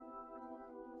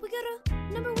We got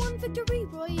a number 1 victory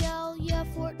royale. Yeah,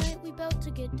 Fortnite, we bout to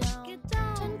get down.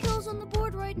 10 kills on the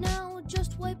board right now.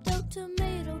 Just wiped out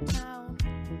Tomato Town.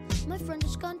 My friend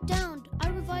has gone down. I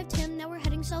revived him, now we're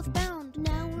heading southbound.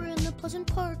 Now we're in the Pleasant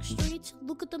Park streets.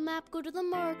 Look at the map, go to the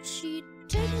mark sheet.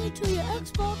 Take me to your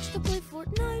Xbox to play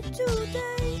Fortnite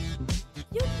today.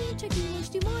 You can take me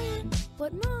once you might,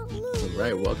 but not lose. All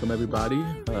right, welcome everybody.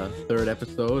 Third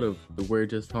episode of the We're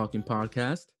Just Talking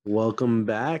podcast. Welcome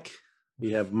back.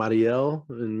 We have Mariel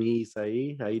and me,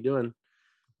 Saeed. How you doing?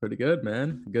 Pretty good,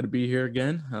 man. Good to be here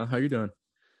again. How you doing?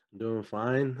 I'm doing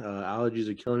fine. Allergies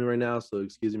are killing me right now, so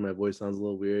excuse me, my voice sounds a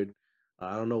little weird.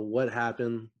 I don't know what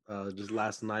happened. Just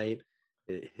last night,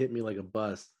 it hit me like a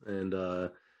bus, and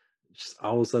just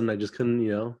all of a sudden, I just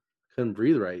couldn't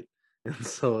breathe right, and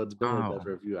so it's been like that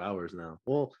for a few hours now.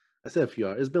 Well, I said a few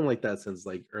hours. It's been like that since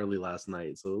like early last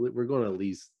night, so we're going at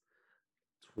least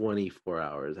 24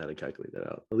 hours. I had to calculate that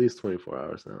out. At least 24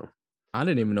 hours now. I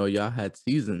didn't even know y'all had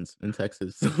seasons in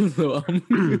Texas.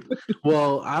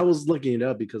 Well, I was looking it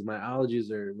up because my allergies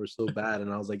were so bad,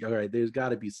 and I was like, all right, there's got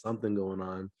to be something going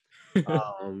on.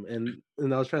 And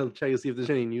I was trying to check to see if there's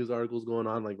any news articles going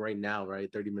on, like right now, right,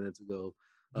 30 minutes ago.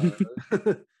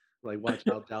 Like, watch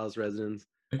out, Dallas residents.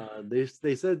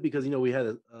 They said because we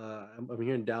had I'm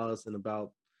here in Dallas, and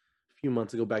about a few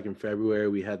months ago, back in February,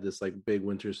 we had this like big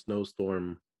winter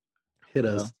snowstorm hit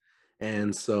us,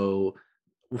 and so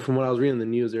from what I was reading in the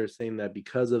news, they were saying that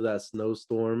because of that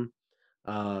snowstorm,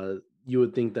 you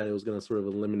would think that it was going to sort of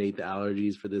eliminate the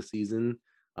allergies for this season.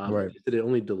 Right. It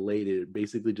only delayed it. It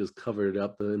basically just covered it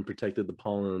up and protected the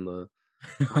pollen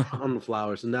on the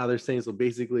flowers. So now they're saying, so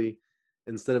basically,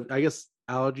 instead of, I guess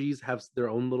allergies have their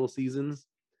own little seasons.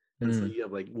 And so you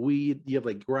have like weed, you have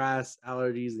like grass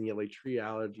allergies, and you have like tree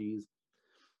allergies.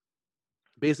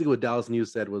 Basically what Dallas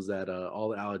News said was that all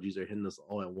the allergies are hitting us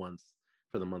all at once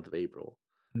for the month of April.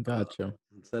 Gotcha.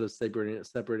 Instead of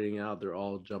separating out, they're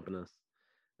all jumping us.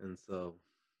 And so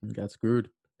you got screwed.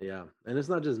 Yeah, and it's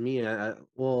not just me. I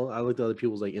looked at other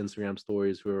people's like Instagram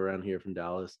stories who are around here from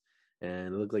Dallas,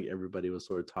 and it looked like everybody was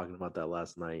sort of talking about that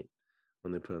last night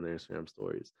when they put on their Instagram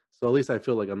stories. So at least I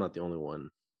feel like I'm not the only one,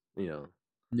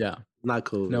 Yeah. Not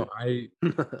COVID. No,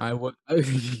 I would.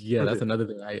 Yeah, that's another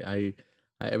thing. I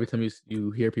every time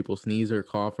you hear people sneeze or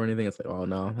cough or anything, it's like, oh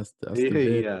no, that's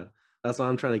yeah. That's what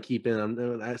I'm trying to keep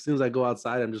in. As soon as I go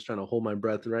outside, I'm just trying to hold my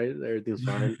breath. Right, everything's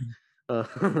fine.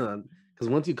 Because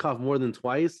once you cough more than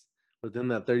twice within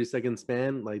that 30-second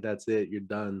span, like that's it. You're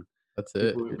done. That's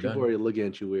it. People are already looking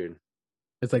at you weird.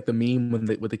 It's like the meme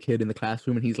with the kid in the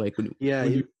classroom, and he's like, when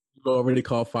you already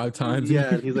cough 5 times.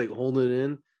 Yeah, and he's like holding it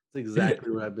in. It's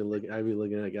exactly what I've been looking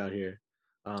at out here.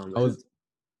 Go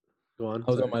on.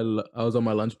 I was on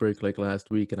my lunch break like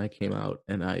last week, and I came out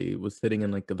and I was sitting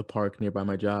in like the park nearby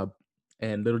my job,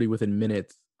 and literally within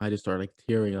minutes I just started like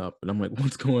tearing up, and I'm like,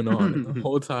 what's going on? And the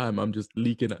whole time I'm just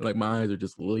leaking, like my eyes are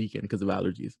just leaking because of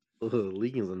allergies.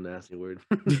 Leaking is a nasty word.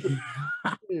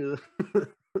 You're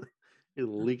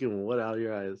leaking what out of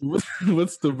your eyes?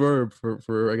 What's the verb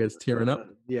for I guess tearing up?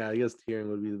 Yeah, I guess tearing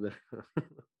would be the better.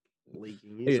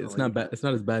 Leaking. Hey, it's not bad. It's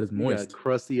not as bad as moist. You got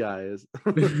crusty eyes.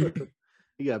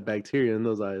 You got bacteria in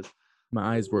those eyes.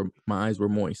 My eyes were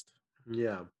moist.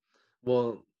 Yeah.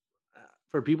 Well,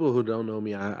 for people who don't know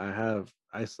me, I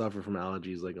suffer from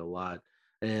allergies like a lot,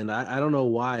 and I don't know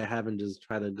why I haven't just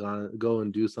tried to go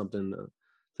and do something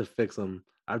to fix them.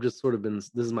 I've just sort of been,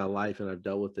 this is my life, and I've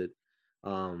dealt with it.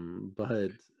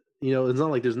 But it's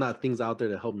not like there's not things out there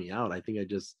to help me out. I think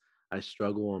I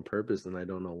struggle on purpose, and I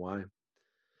don't know why.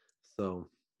 So,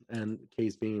 and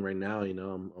case being right now,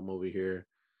 I'm over here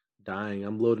dying.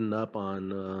 I'm loading up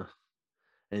on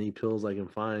any pills I can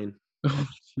find. Oh,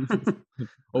 Jesus.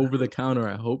 Over the counter,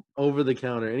 I hope. Over the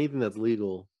counter, anything that's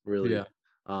legal, really. Yeah.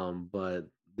 But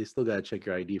they still gotta check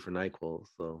your ID for NyQuil.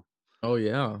 So. Oh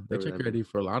yeah, they check your ID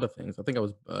for a lot of things. I think I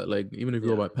was like, even if you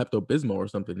go by Pepto-Bismol or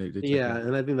something, they check. Yeah,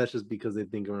 and I think that's just because they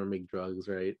think I'm gonna make drugs,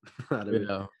 right?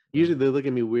 Yeah. Usually they look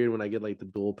at me weird when I get like the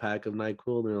dual pack of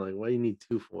NyQuil. They're like, "Why do you need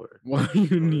 2 for? Why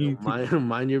you need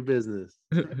mind your business."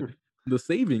 The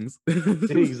savings.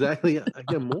 Exactly. I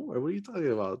get more. What are you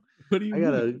talking about? What do you? I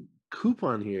got a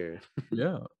coupon here.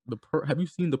 Yeah. Have you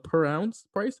seen the per ounce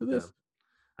price of this?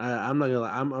 Yeah. I'm not gonna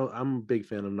lie. I'm a big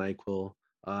fan of NyQuil.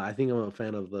 I think I'm a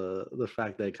fan of the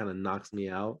fact that it kind of knocks me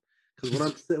out,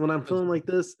 because when I'm feeling like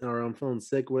this, or I'm feeling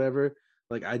sick, whatever,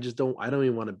 like I don't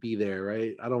even want to be there,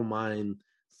 right? I don't mind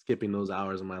skipping those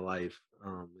hours of my life,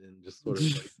 and just sort of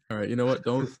like, all right, you know what?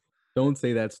 Don't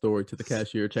say that story to the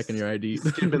cashier checking your ID.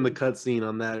 Skipping the cutscene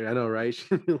on that, I know, right?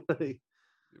 She'd be like,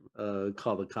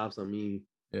 call the cops on me.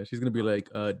 Yeah, she's gonna be like,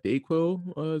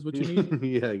 Dayquil is what you need.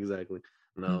 Yeah, exactly.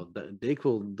 No, that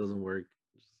Dayquil doesn't work.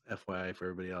 Just FYI for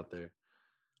everybody out there.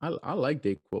 I like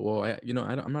Dayquil. Well,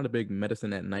 I'm not a big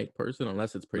medicine at night person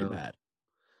unless it's pretty No. bad.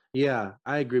 Yeah,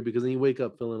 I agree because then you wake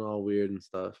up feeling all weird and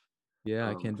stuff. Yeah,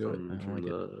 I can't do it. I don't like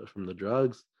it. From the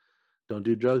drugs. Don't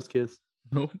do drugs, kids.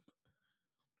 Nope.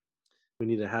 We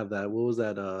need to have that. What was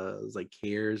that? It was like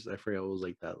CARES. I forget what was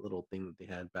like that little thing that they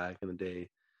had back in the day.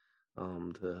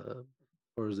 To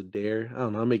or was it DARE? I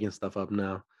don't know. I'm making stuff up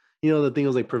now. You know, the thing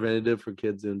was like preventative for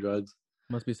kids doing drugs.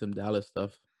 Must be some Dallas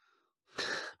stuff.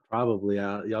 Probably.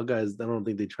 Y'all guys, I don't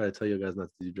think they try to tell you guys not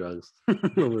to do drugs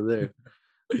over there.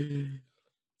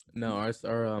 No,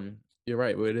 you're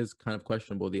right. But it is kind of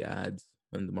questionable, the ads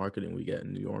and the marketing we get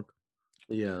in New York.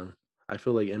 Yeah. I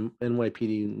feel like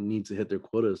NYPD needs to hit their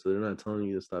quota, so they're not telling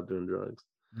you to stop doing drugs.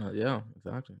 Yeah,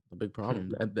 exactly. The big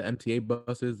problem. The MTA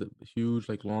buses, the huge,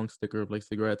 like, long sticker of like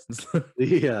cigarettes and stuff.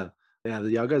 Yeah.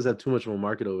 Y'all guys have too much of a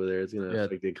market over there. It's gonna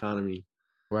affect the economy.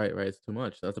 Right. It's too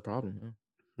much. That's a problem.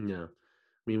 Yeah.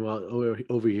 Meanwhile,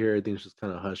 over here, everything's just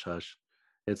kind of hush hush.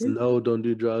 It's no, don't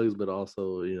do drugs, but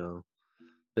also, you know,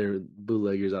 there are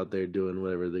bootleggers out there doing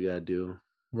whatever they gotta do.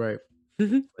 Right.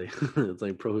 It's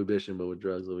like prohibition, but with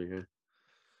drugs over here.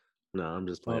 No, I'm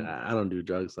just playing. I don't do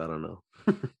drugs. So I don't know.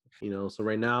 You know, so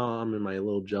right now I'm in my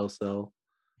little jail cell.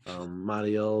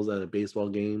 Mariel's at a baseball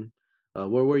game.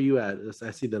 Where were you at?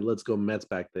 I see the Let's Go Mets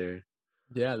back there.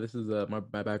 Yeah, this is my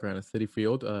background is Citi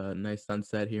Field. Nice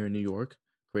sunset here in New York,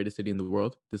 greatest city in the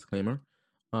world. Disclaimer.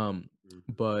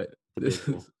 But this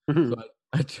is, so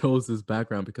I chose this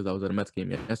background because I was at a Mets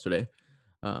game yesterday.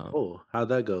 Oh, how'd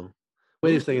that go?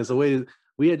 Wait a second. So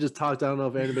we had just talked. I don't know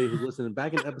if anybody who's listening.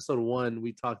 Back in episode 1,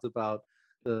 we talked about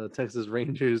the Texas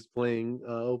Rangers playing,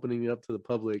 opening up to the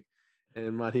public,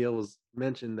 and Mariel was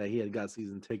mentioned that he had got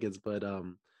season tickets, but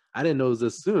I didn't know it was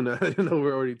this soon. I didn't know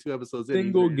we're already 2 episodes in.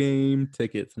 Single game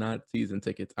tickets, not season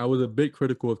tickets. I was a bit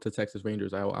critical of the Texas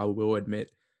Rangers. I will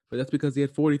admit, but that's because they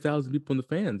had 40,000 people in the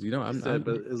fans. You know,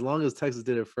 but as long as Texas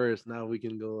did it first, now we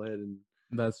can go ahead and.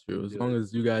 That's true. As long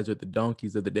as you guys are the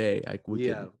donkeys of the day,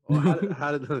 yeah. Well,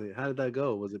 how did that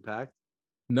go? Was it packed?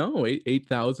 No,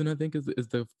 8,000 I think is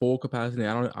the full capacity.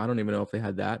 I don't even know if they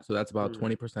had that. So that's about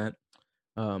 20%.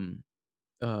 And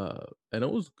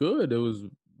it was good. It was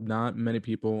not many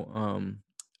people.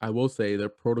 I will say their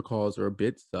protocols are a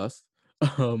bit sus.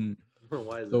 Why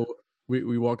is so that?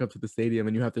 We walk up to the stadium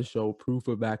and you have to show proof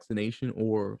of vaccination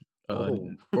or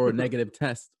a negative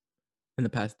test in the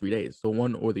past 3 days. So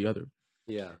one or the other.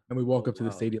 Yeah. And we walk up to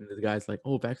the stadium and the guy's like,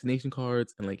 "Oh, vaccination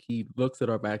cards." And like he looks at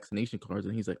our vaccination cards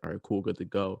and he's like, "All right, cool, good to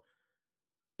go."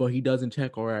 But he doesn't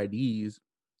check our IDs.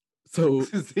 So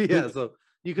yeah, so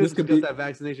you could get that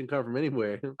vaccination card from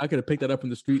anywhere. I could have picked that up from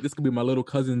the street. This could be my little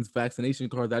cousin's vaccination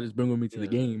card that I just bring with me to the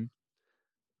game.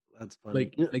 That's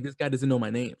funny. Like this guy doesn't know my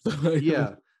name.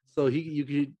 Yeah. So you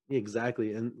could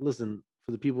exactly. And listen,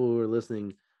 for the people who are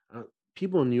listening,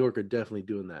 people in New York are definitely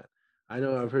doing that. I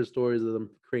know I've heard stories of them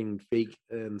creating fake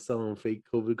and selling fake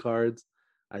COVID cards.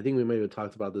 I think we may have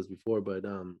talked about this before, but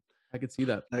I could see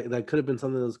that. That could have been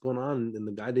something that's going on, and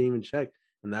the guy didn't even check.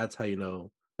 And that's how you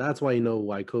know. That's why you know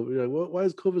why COVID. You're like, why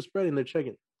is COVID spreading? They're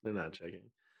checking. They're not checking.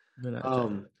 They're not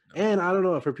checking. And I don't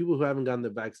know, for people who haven't gotten the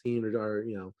vaccine or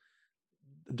you know,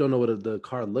 don't know what the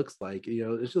card looks like. You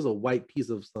know, it's just a white piece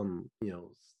of some, you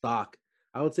know, stock.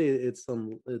 I would say it's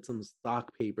some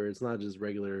stock paper. It's not just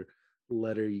regular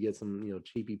letter. You get some, you know,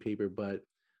 cheapy paper, but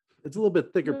it's a little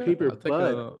bit thicker paper.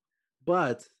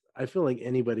 But I feel like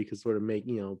anybody could sort of make,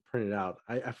 you know, print it out.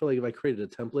 I feel like if I created a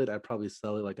template, I'd probably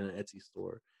sell it like in an Etsy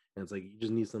store. And it's like you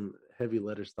just need some heavy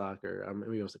letter stock, or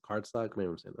maybe it was a card stock. Maybe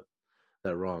I'm saying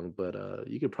that wrong, but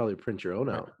you could probably print your own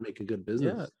out, make a good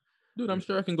business. Yeah. Dude, I'm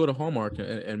sure I can go to Hallmark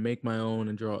and make my own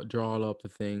and draw all up the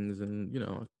things and, you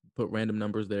know, put random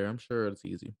numbers there. I'm sure it's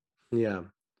easy. Yeah.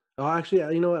 Oh,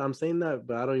 actually, you know what? I'm saying that,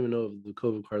 but I don't even know if the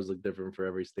COVID cards look different for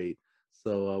every state.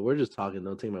 So we're just talking.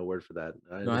 Don't take my word for that.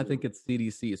 I think it's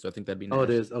CDC, so I think that'd be. Oh, it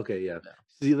is? Okay, yeah.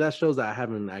 See, that shows that I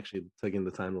haven't actually taken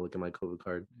the time to look at my COVID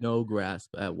card. No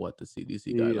grasp at what the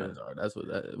CDC guidelines are. That's what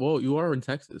that. Well, you are in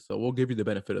Texas, so we'll give you the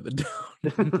benefit of the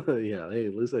doubt. Yeah. Hey,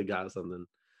 at least I got something.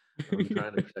 I'm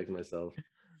trying to protect myself.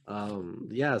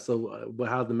 Yeah. So,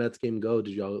 how'd the Mets game go?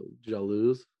 Did y'all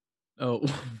lose? Oh,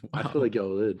 wow. I feel like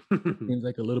y'all did. Seems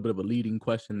like a little bit of a leading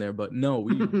question there, but no,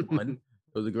 we won.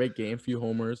 It was a great game. Few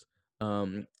homers.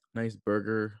 Nice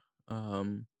burger.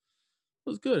 It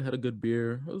was good. Had a good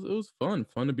beer. It was fun.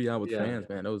 Fun to be out with fans,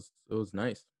 man. It was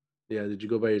nice. Yeah. Did you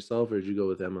go by yourself or did you go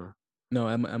with Emma? No,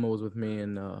 Emma was with me,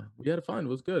 and we had fun. It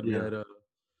was good. We had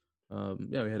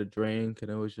we had a drink,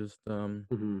 and it was just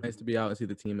nice to be out and see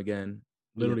the team again.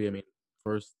 Literally, I mean,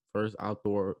 first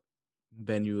outdoor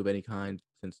venue of any kind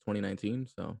since 2019.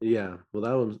 So Yeah,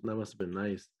 well, that must have been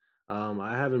nice.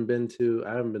 I haven't been to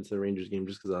the Rangers game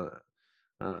just because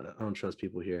I don't trust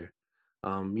people here.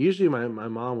 Usually my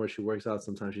mom, where she works out,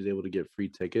 sometimes she's able to get free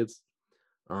tickets.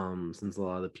 Since a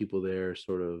lot of the people there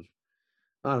sort of,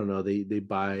 I don't know, they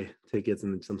buy tickets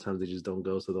and sometimes they just don't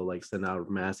go, so they'll like send out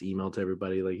mass email to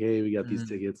everybody like, hey, we got these mm,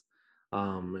 tickets.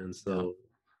 And yeah, so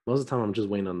most of the time I'm just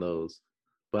waiting on those,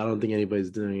 but I don't think anybody's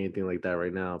doing anything like that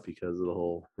right now because of the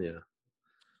whole, yeah. yeah,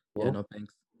 Well, no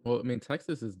thanks. Well, I mean,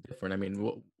 Texas is different. I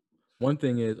mean, one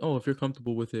thing is, oh, if you're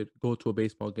comfortable with it, go to a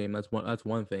baseball game. That's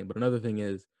one thing. But another thing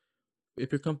is,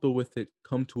 if you're comfortable with it,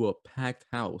 come to a packed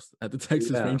house at the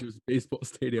Texas yeah, Rangers baseball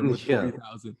stadium with yeah,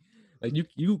 40,000. Like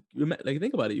like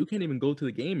think about it. You can't even go to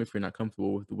the game if you're not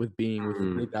comfortable with being with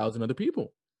mm, 40,000 other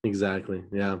people. exactly,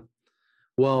 yeah.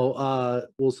 Well,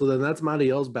 so then that's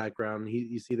Mariel's background.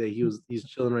 You see that he's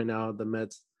chilling right now at the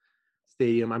Mets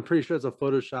stadium. I'm pretty sure it's a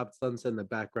photoshopped sunset in the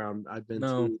background.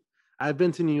 No, I've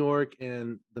been to New York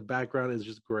and the background is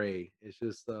just gray. It's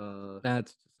just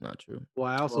that's just not true. well,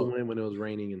 I also Well, went when it was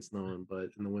raining and snowing, but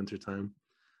in the wintertime.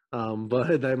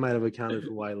 But that might have accounted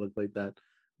for why it looked like that.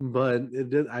 But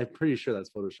I'm pretty sure that's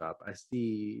Photoshop. I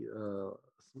see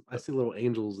little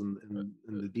angels in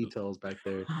the details back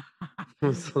there.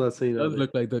 So that's how you know does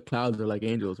look like the clouds are like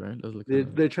angels, right? Does look kind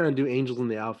of they're trying to do angels in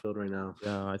the outfield right now.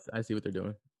 yeah. I see what they're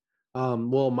doing.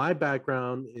 Well, my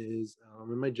background is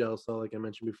in my jail cell, like I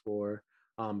mentioned before,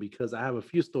 because I have a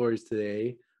few stories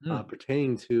today Hmm.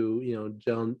 pertaining to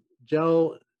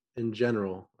jail in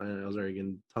general. I was already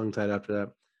getting tongue tied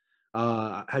after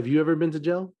that. Have you ever been to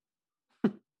jail?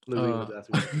 Literally Uh, was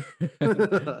asking I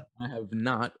that. have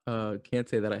not. Can't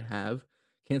say that I have.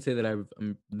 Can't say that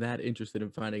I'm that interested in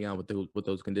finding out what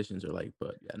those conditions are like.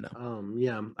 But yeah, no.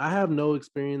 Yeah, I have no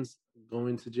experience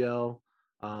going to jail.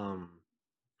 Um,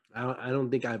 I don't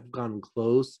think I've gone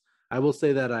close. I will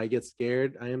say that I get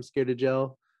scared. I am scared of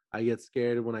jail. I get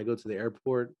scared when I go to the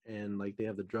airport and like they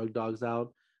have the drug dogs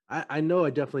out. I know I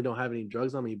definitely don't have any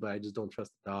drugs on me, but I just don't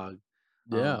trust the dog.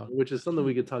 Yeah, Which is that's something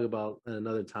we true. could talk about at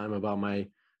another time about my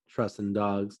trust in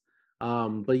dogs.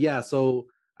 But yeah, so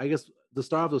I guess the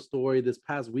start of the story this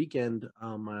past weekend,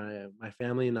 my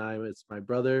family and I, it's my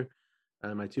brother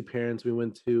and my two parents, we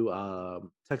went to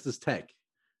Texas Tech.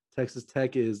 Texas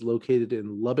Tech is located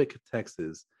in Lubbock,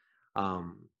 Texas.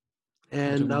 Um,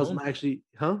 Patrick and that was Mahomes. actually,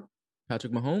 huh?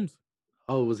 Patrick Mahomes.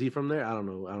 Oh, was he from there? I don't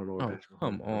know. I don't know where Oh, Patrick Mahomes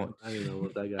come is from. on. I didn't know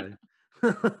about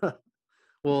that guy.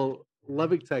 Well,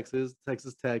 Lubbock, Texas,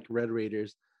 Texas Tech, Red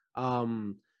Raiders.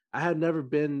 Um, I had never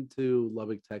been to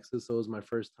Lubbock, Texas, so it was my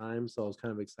first time. So I was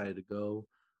kind of excited to go.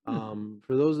 Hmm.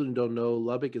 For those who don't know,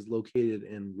 Lubbock is located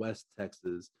in West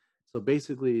Texas, so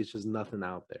basically it's just nothing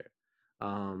out there.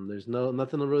 There's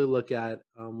nothing to really look at.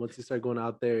 Once you start going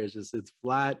out there, it's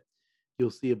flat. You'll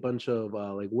see a bunch of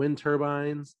like wind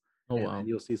turbines, Oh and then wow.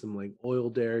 you'll see some like oil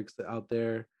derricks out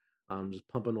there, just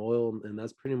pumping oil, and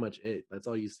that's pretty much it. That's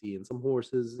all you see, and some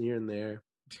horses here and there.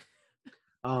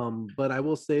 But I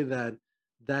will say that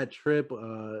that trip,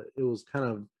 it was kind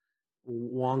of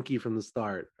wonky from the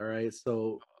start. All right,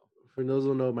 so for those who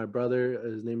don't know, my brother,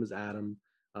 his name is Adam.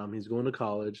 He's going to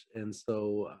college, and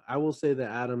so I will say that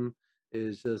Adam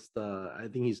is just, I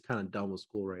think he's kind of done with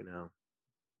school right now,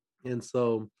 and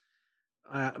so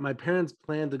my parents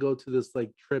planned to go to this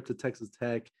like trip to Texas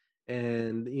Tech,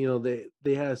 and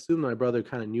they had assumed my brother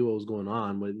kind of knew what was going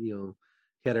on, but he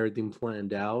had everything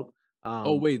planned out.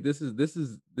 Oh Um, wait, this is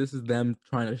them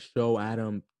trying to show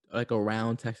Adam like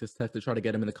around Texas Tech to try to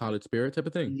get him in the college spirit type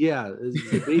of thing. yeah,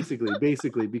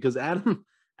 basically because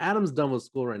Adam's done with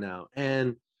school right now,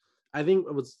 and I think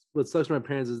what sucks for my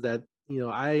parents is that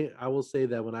I will say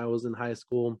that when I was in high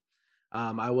school,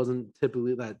 I wasn't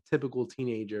typically that typical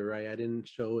teenager, right? I didn't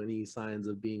show any signs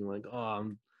of being like, oh,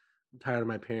 I'm tired of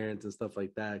my parents and stuff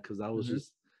like that because Hmm.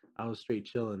 I was straight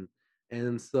chilling,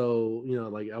 and so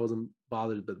like I wasn't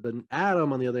bothered. But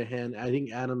Adam, on the other hand, I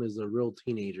think Adam is a real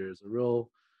teenager, is a real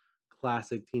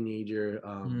classic teenager.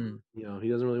 Mm. He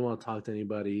doesn't really want to talk to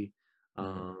anybody.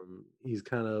 Mm. He's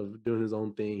kind of doing his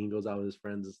own thing. He goes out with his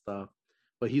friends and stuff.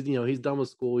 But he's done with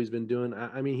school. He's been doing.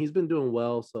 I mean, he's been doing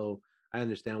well. So I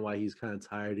understand why he's kind of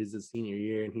tired. He's a senior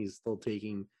year and he's still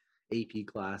taking AP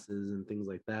classes and things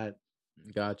like that.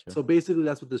 Gotcha. So basically,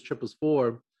 that's what this trip was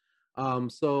for.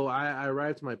 So I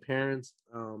arrived to my parents.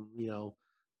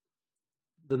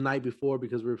 The night before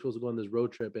because we were supposed to go on this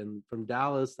road trip. And from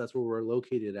Dallas, that's where we're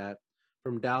located at.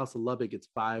 From Dallas to Lubbock, it's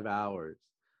 5 hours.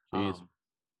 Jeez. Um,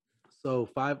 so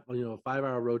 5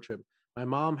 hour road trip. My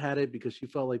mom had it because she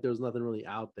felt like there was nothing really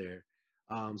out there.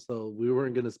 So we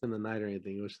weren't going to spend the night or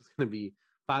anything. It was just going to be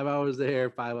 5 hours there,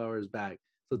 5 hours back.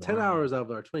 So 10 Wow. hours out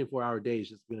of our 24-hour day is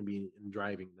just going to be in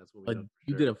driving. That's what we know for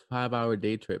You sure. did a 5-hour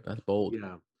day trip. That's bold.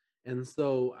 Yeah. And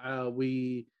so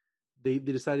they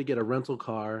decided to get a rental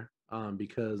car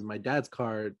because my dad's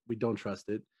car, we don't trust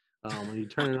it. When you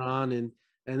turn it on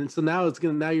and so now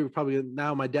you're probably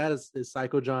now my dad is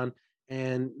Psycho John,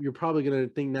 and you're probably gonna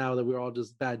think now that we're all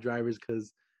just bad drivers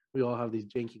because we all have these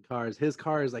janky cars. His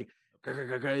car is like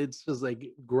it's just like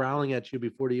growling at you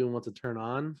before it even wants to turn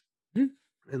on.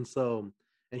 And so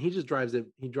and he just drives it.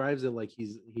 He drives it like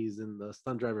he's in the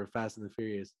stunt driver of Fast and the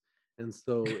Furious. And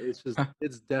so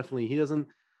it's definitely he doesn't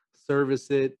service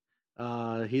it.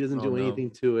 He doesn't Oh do no. anything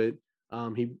to it.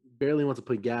 He barely wants to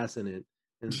put gas in it.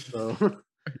 And so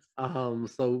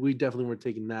so we definitely weren't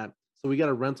taking that. So we got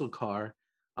a rental car,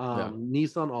 Yeah.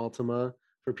 Nissan Altima.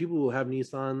 For people who have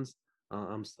Nissans,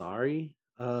 I'm sorry.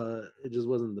 It just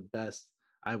wasn't the best,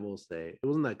 I will say. It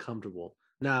wasn't that comfortable.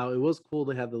 Now it was cool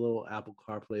to have the little Apple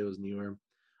CarPlay. It was newer.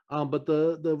 But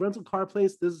the rental car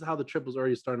place, this is how the trip was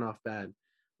already starting off bad.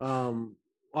 Well,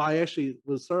 I actually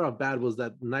was started off bad was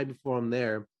that night before I'm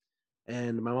there,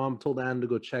 and my mom told Adam to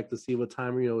go check to see what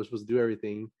time we're supposed to do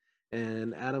everything.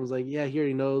 And Adam's like, yeah, he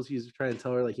already knows. He's trying to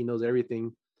tell her like he knows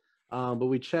everything. But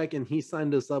we check, and he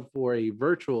signed us up for a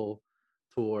virtual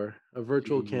tour, a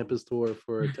virtual Jeez. campus tour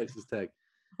for Texas Tech.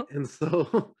 And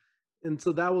so and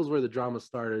so that was where the drama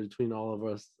started between all of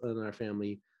us and our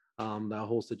family, that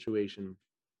whole situation.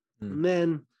 Mm. And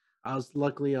then I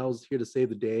was here to save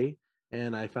the day,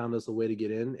 and I found us a way to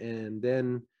get in. And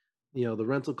then, the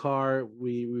rental car,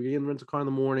 we get in the rental car in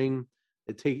the morning.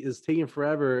 It's taking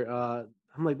forever.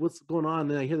 I'm like, what's going on?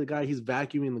 And then I hear the guy, he's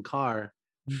vacuuming the car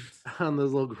on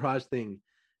this little garage thing.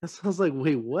 And so I was like,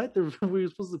 wait, what? We were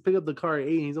supposed to pick up the car at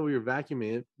 8, and he's over here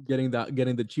vacuuming it. Getting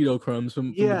the Cheeto crumbs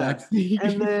from the Yeah. back seat.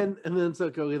 And then it's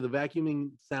like, okay, the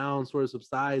vacuuming sound sort of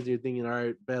subsides. You're thinking, all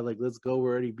right, bet, like, let's go.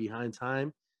 We're already behind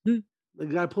time. The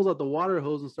guy pulls out the water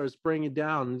hose and starts spraying it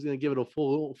down. He's gonna give it a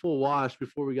full wash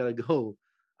before we gotta go.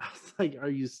 I was like, "Are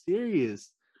you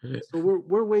serious?" So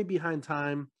we're way behind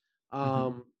time.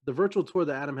 The virtual tour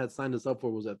that Adam had signed us up for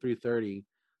was at 3:30.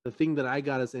 The thing that I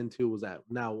got us into was at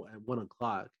 1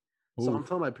 o'clock. So I'm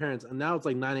telling my parents, and now it's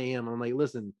like 9 a.m. I'm like,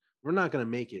 listen, we're not gonna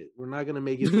make it. We're not gonna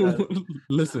make it.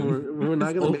 Listen, we're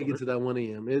not gonna make over. it to that 1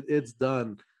 a.m. It's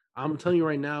done. I'm telling you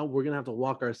right now, we're gonna have to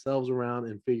walk ourselves around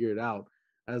and figure it out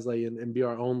as like and be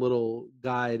our own little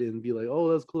guide and be like,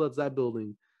 oh, that's cool, that's that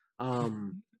building.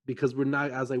 Because we're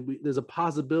not as like there's a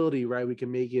possibility, right? We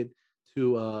can make it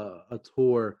to a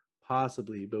tour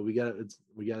possibly, but we gotta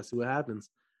see what happens.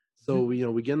 So we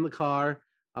get in the car,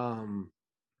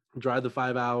 drive the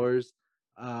 5 hours,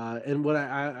 and what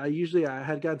I usually I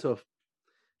had gotten to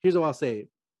here's what I'll say.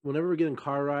 Whenever we're getting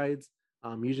car rides,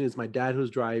 usually it's my dad who's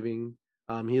driving.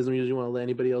 He doesn't usually want to let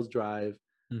anybody else drive.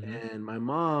 And my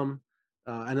mom,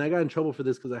 and I got in trouble for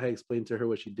this because I had explained to her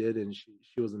what she did, and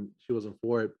she wasn't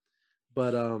for it.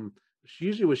 But she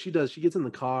usually what she does, she gets in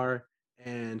the car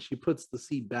and she puts the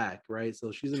seat back, right?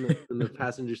 So she's in the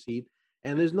passenger seat,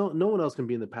 and there's no one else can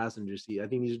be in the passenger seat. I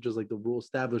think these are just like the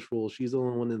established rules. She's the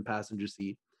only one in the passenger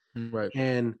seat, Right.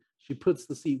 and she puts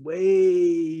the seat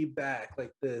way back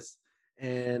like this.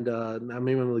 And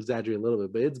maybe I'm exaggerating a little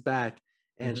bit, but it's back,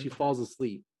 and she falls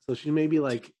asleep. So she may be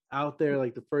like out there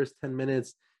like the first 10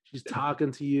 minutes, she's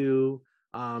talking to you.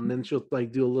 Then she'll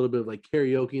like do a little bit of like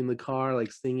karaoke in the car,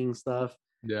 like singing stuff.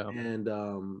 Yeah. And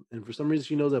for some reason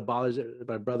she knows that bothers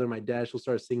my brother and my dad. She'll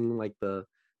start singing like the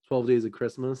 12 Days of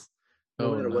Christmas,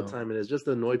 no matter what time it is, just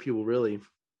to annoy people really.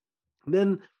 And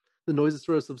then the noises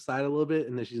sort of subside a little bit,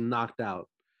 and then she's knocked out,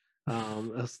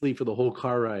 asleep for the whole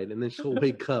car ride. And then she'll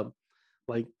wake up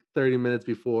like 30 minutes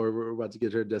before we're about to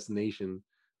get to her destination.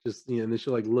 Just, and then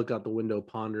she'll like look out the window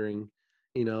pondering,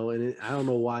 and I don't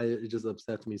know why it just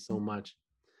upsets me so much,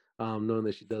 knowing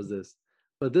that she does this.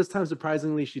 But this time,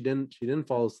 surprisingly, she didn't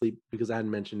fall asleep because I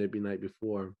hadn't mentioned it the night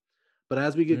before. But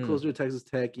as we get closer to Texas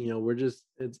Tech, we're just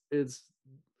it's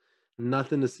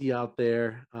nothing to see out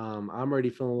there. I'm already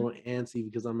feeling a little antsy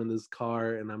because I'm in this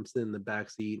car and I'm sitting in the back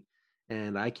seat,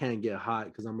 and I can't get hot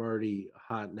because I'm already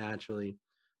hot naturally.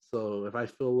 So if I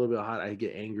feel a little bit hot, I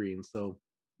get angry. And so,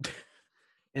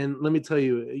 and let me tell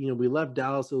you, we left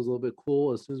Dallas. It was a little bit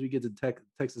cool. As soon as we get to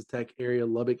Texas Tech area,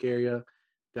 Lubbock area,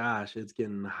 gosh, it's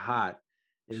getting hot.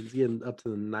 It's getting up to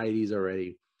the 90s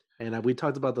already. And we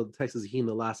talked about the Texas heat in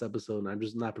the last episode, and I'm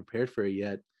just not prepared for it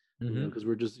yet, because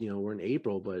we're just, we're in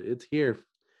April, but it's here.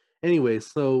 Anyway,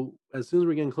 so as soon as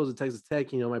we're getting close to Texas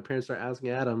Tech, my parents start asking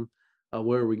Adam,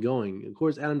 where are we going? Of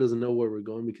course, Adam doesn't know where we're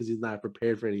going because he's not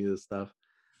prepared for any of this stuff.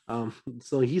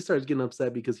 So he starts getting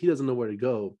upset because he doesn't know where to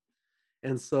go.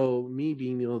 And so me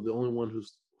being, the only one who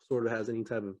sort of has any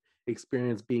type of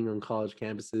experience being on college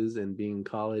campuses and being in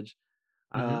college.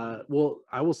 Hmm. Well,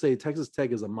 I will say Texas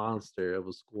Tech is a monster of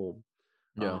a school.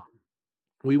 Yeah. Uh,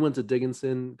 we went to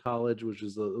Dickinson College, which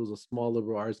is it was a small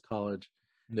liberal arts college,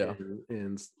 Yeah.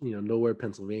 in nowhere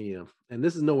Pennsylvania, and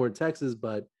this is nowhere Texas,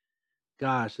 but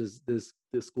gosh, this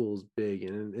school is big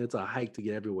and it's a hike to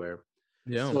get everywhere.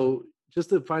 Yeah. So just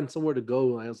to find somewhere to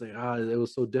go, I was like, it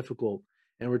was so difficult.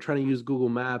 And we're trying to use Google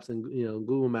Maps, and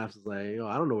Google Maps is like,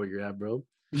 I don't know where you're at, bro.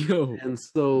 Yo, And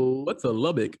so what's a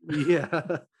Lubbock? yeah,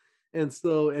 and it's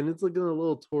looking a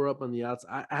little tore up on the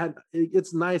outside.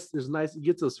 It's nice. There's nice. You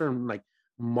get to a certain like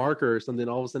marker or something,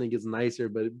 all of a sudden it gets nicer.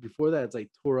 But before that, it's like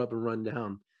tore up and run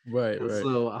down. Right, And right.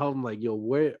 so I'm like, yo,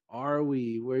 where are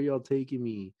we? Where are y'all taking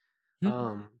me?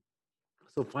 Hmm.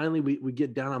 So finally we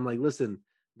get down. I'm like, listen,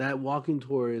 that walking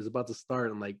tour is about to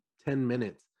start in like 10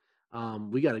 minutes.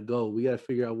 We gotta go. We gotta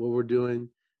figure out what we're doing.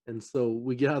 And so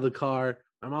we get out of the car.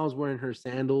 My mom was wearing her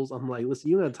sandals. I'm like, listen,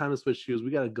 you don't have time to switch shoes. We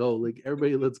gotta go. Like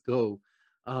everybody, let's go.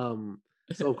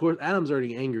 So of course Adam's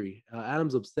already angry.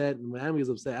 Adam's upset, and when Adam gets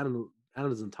upset, Adam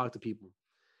doesn't talk to people.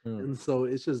 Mm. And so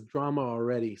it's just drama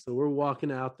already. So we're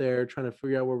walking out there trying to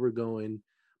figure out where we're going.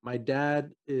 My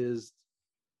dad is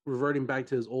reverting back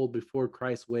to his old before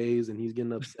Christ ways, and he's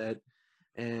getting upset.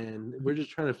 And we're just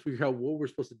trying to figure out what we're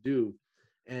supposed to do.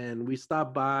 And we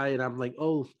stopped by, and I'm like,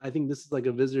 oh, I think this is like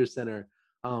a visitor center.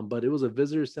 But it was a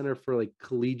visitor center for like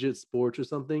collegiate sports or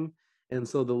something. And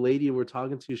so the lady we're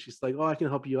talking to, she's like, oh, I can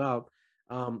help you out.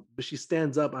 But she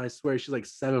stands up, and I swear she's like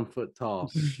 7 foot tall.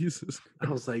 Jesus I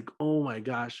was like, oh my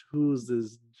gosh, who's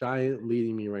this giant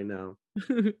leading me right now?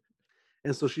 Christ.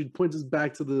 And so she points us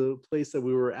back to the place that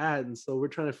we were at. And so we're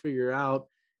trying to figure out,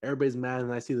 everybody's mad.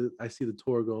 And I see the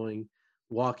tour going,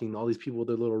 walking, all these people with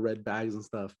their little red bags and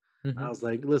stuff. I was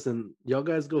like, listen, y'all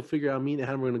guys go figure out me and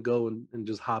Adam, we're gonna go and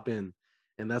just hop in.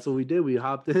 And that's what we did. We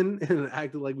hopped in and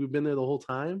acted like we've been there the whole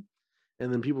time.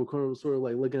 And then people sort of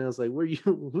like looking at us like, where are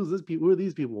you? Who's this people? Who are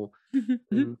these people?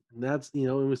 And that's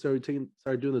and we started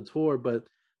doing the tour. But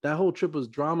that whole trip was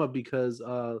drama because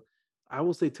I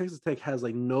will say Texas Tech has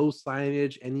like no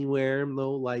signage anywhere,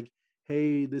 no like,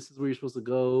 hey, this is where you're supposed to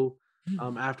go.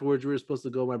 Afterwards, we were supposed to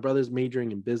go. My brother's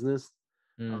majoring in business,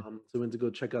 Mm. so we went to go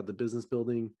check out the business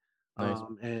building. Nice.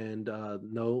 And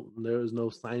no, there was no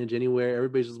signage anywhere.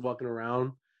 Everybody's just walking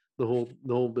around the whole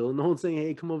building. No one's saying,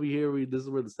 "Hey, come over here. This is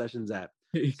where the session's at."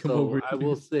 Hey, come So over I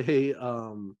will here. say,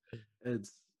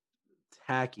 it's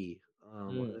tacky.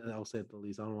 Mm. I'll say at the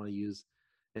least. I don't want to use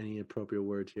any appropriate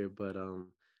words here, but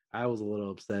I was a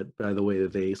little upset by the way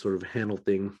that they sort of handled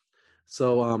things.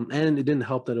 So and it didn't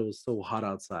help that it was so hot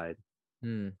outside.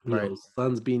 Mm. You Right. know,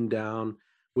 sun's being down.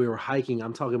 We were hiking.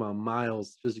 I'm talking about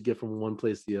miles just to get from one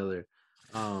place to the other,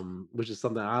 which is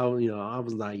something I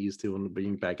was not used to when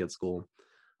being back at school.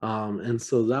 And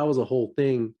so that was a whole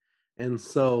thing. And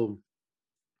so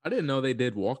I didn't know they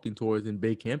did walking tours in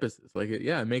big campuses. Like,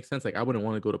 yeah, it makes sense. Like, I wouldn't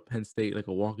want to go to Penn State, like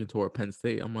a walking tour at Penn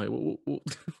State. I'm like,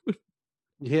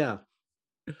 yeah,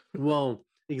 well,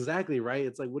 exactly right.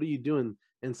 It's like, what are you doing?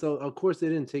 And so of course they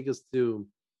didn't take us to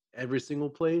every single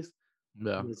place.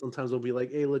 yeah. Sometimes they'll be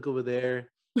like, hey, look over there.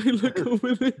 Look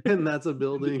over there And that's a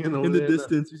building, and over in the there,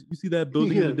 distance. You see that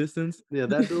building in the yeah, distance? yeah,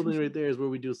 that building right there is where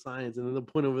we do science, and then the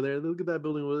point over there, look at that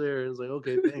building over there. And it's like,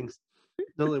 okay, thanks.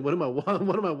 I was like, what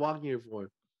am I walking here for?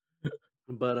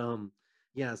 But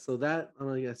yeah, so that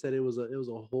like I said, it was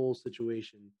a whole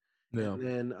situation. Yeah. And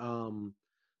then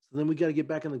so then we got to get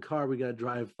back in the car. We got to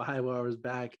drive 5 hours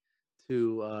back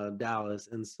to Dallas,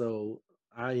 and so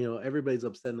everybody's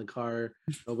upset in the car.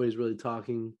 Nobody's really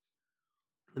talking.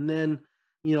 And then,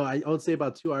 I would say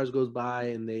about 2 hours goes by,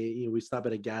 and we stop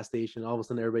at a gas station. All of a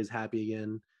sudden, everybody's happy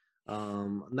again.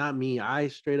 Not me. I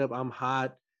straight up, I'm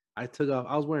hot. I took off.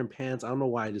 I was wearing pants. I don't know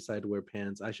why I decided to wear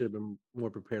pants. I should have been more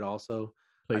prepared. Also,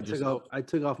 Played yourself. I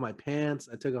took off my pants.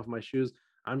 I took off my shoes.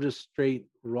 I'm just straight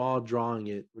raw drawing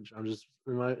it, which I'm just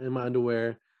in my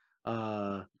underwear.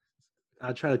 Uh,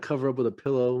 I try to cover up with a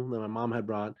pillow that my mom had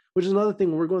brought, which is another thing.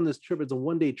 When we're going this trip, it's a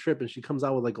 1 day trip, and she comes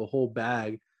out with like a whole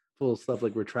bag full of stuff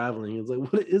like we're traveling. It's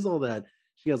like, what is all that?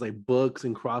 She has like books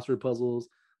and crossword puzzles.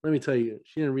 Let me tell you,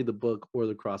 she didn't read the book or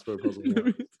the crossword puzzle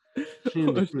once. She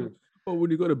didn't, Oh,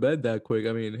 when you go to bed that quick,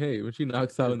 I mean, hey, when she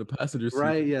knocks out in the passenger seat.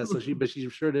 right? Yeah. So she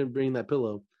sure didn't bring that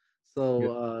pillow. So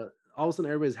Yeah. all of a sudden,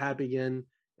 everybody's happy again,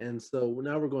 and so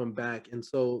now we're going back. And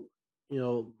so,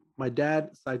 my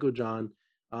dad, Psycho John,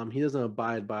 he doesn't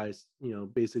abide by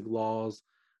basic laws.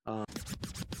 Fuck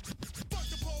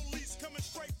the police coming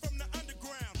straight from the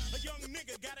underground. A young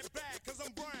nigga got it bad 'cause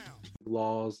I'm brown.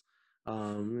 Laws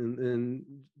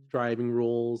and driving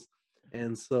rules.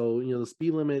 And so the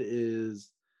speed limit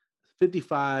is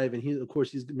 55, and of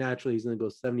course he's naturally he's gonna go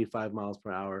 75 miles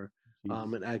per hour,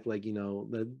 Jesus. and act like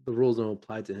the rules don't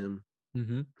apply to him.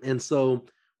 Mm-hmm. And so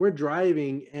we're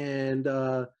driving, and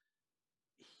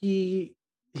he's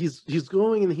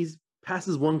going, and he's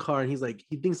passes one car, and he's like,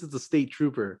 he thinks it's a state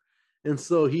trooper, and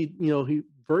so he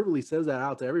verbally says that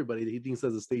out to everybody that he thinks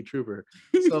that's a state trooper.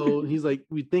 So he's like,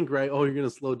 we think, right, oh, you're gonna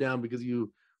slow down because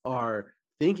you are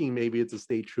thinking maybe it's a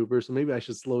state trooper, so maybe I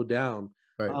should slow down.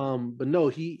 Right. But no,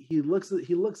 he looks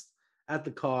at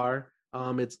the car.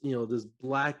 It's this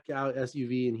blacked out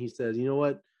SUV, and he says, you know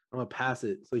what, I'm gonna pass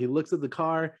it. So he looks at the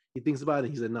car, he thinks about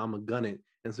it, he said, no, I'm gonna gun it.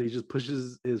 And so he just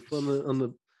pushes his foot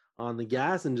on the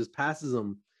gas and just passes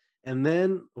him. And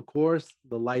then of course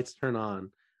the lights turn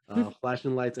on,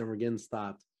 flashing lights, and we're getting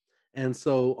stopped. And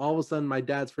so all of a sudden my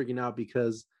dad's freaking out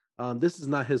because this is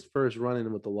not his first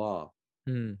run-in with the law.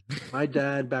 My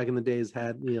dad back in the days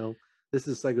had, this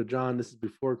is Psycho John, this is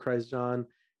before Christ John,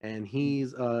 and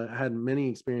he's had many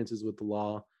experiences with the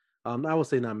law. I will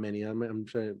say not many, I'm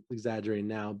trying to exaggerate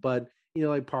now, but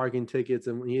like parking tickets,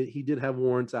 and he did have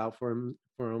warrants out for him.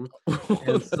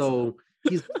 And so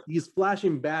he's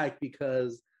flashing back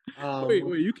because wait,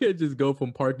 you can't just go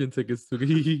from parking tickets to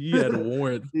he had a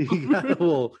warrant.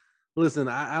 Well, listen,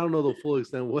 I don't know the full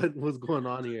extent what was going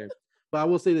on here, but I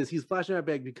will say this: he's flashing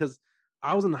back because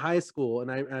I was in high school,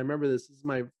 and I remember this is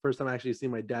my first time actually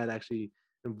seeing my dad actually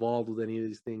involved with any of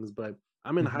these things. But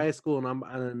I'm in high school,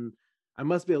 and I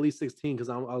must be at least 16 because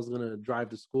I was gonna drive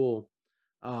to school.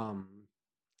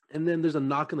 And then there's a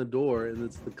knock on the door, and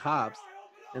it's the cops,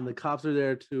 and the cops are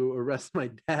there to arrest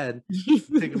my dad,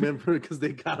 take him in because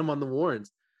they got him on the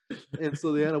warrants. And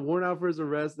so they had a warrant out for his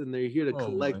arrest, and they're here to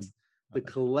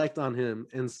collect on him.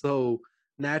 And so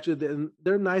naturally,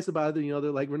 they're nice about it.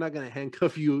 They're like, we're not gonna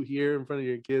handcuff you here in front of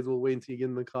your kids. We'll wait until you get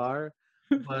in the car.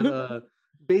 But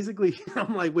basically,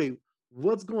 I'm like, wait,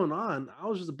 what's going on? I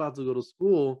was just about to go to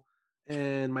school,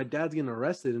 and my dad's getting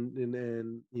arrested,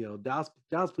 and Dallas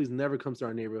police never comes to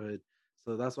our neighborhood.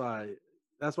 So that's why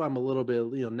I'm a little bit,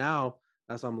 now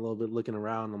that's why I'm a little bit looking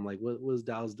around. I'm like, what is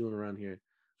Dallas doing around here?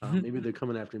 Maybe they're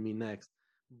coming after me next.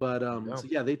 But so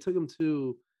yeah, they took him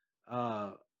to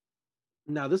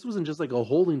now this wasn't just like a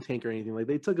holding tank or anything. Like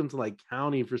they took him to like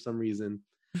county for some reason.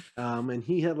 And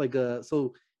he had like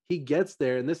so he gets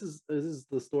there, and this is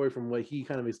the story from what he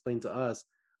kind of explained to us.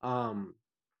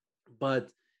 But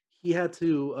he had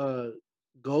to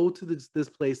go to this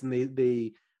place, and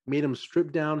they made him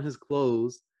strip down his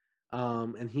clothes,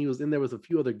 and he was in there with a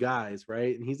few other guys,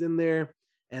 right? And he's in there,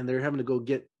 and they're having to go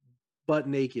get butt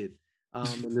naked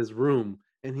in this room,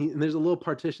 and there's a little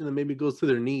partition that maybe goes to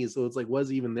their knees, so it's like, what's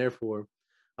he even there for?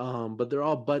 But they're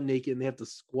all butt naked, and they have to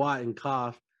squat and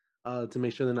cough to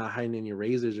make sure they're not hiding any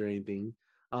razors or anything.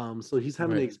 So he's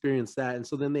having to experience that, and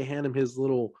so then they hand him his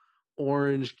little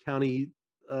Orange County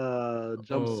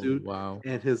jumpsuit,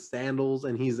 and his sandals,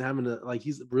 and he's having to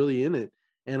he's really in it.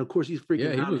 And of course he's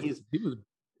freaking out.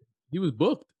 He was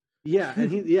booked. Yeah,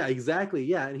 and exactly.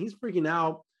 Yeah, and he's freaking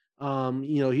out.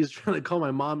 He's trying to call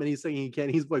my mom, and he's saying he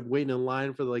can't. He's like waiting in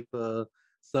line for like the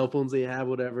cell phones they have,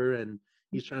 whatever, and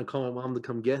he's trying to call my mom to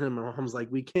come get him. My mom's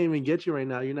like, we can't even get you right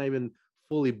now. You're not even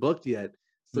fully booked yet.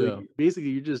 So basically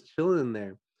you're just chilling in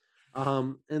there.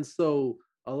 And so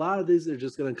a lot of these are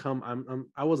just gonna come.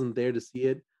 I wasn't there to see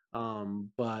it,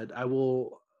 but I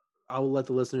will let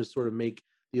the listeners sort of make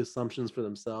the assumptions for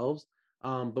themselves.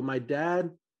 But my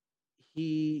dad,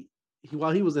 he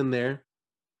while he was in there,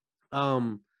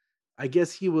 I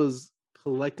guess he was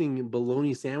collecting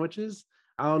bologna sandwiches.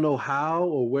 I don't know how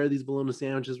or where these bologna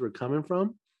sandwiches were coming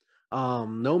from.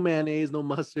 No mayonnaise, no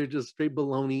mustard, just straight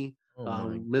bologna,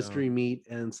 mystery meat,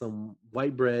 and some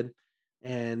white bread.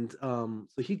 And so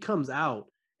he comes out,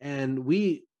 and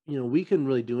we couldn't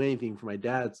really do anything for my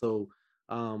dad. So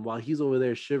while he's over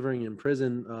there shivering in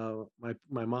prison,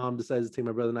 my mom decides to take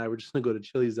my brother and I. We're just gonna go to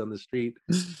Chili's down the street,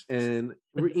 and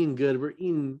we're eating good. We're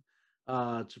eating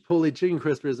Chipotle chicken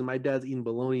crispers, and my dad's eating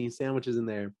bologna sandwiches in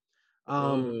there.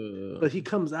 But he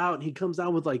comes out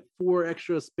with like 4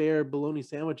 extra spare bologna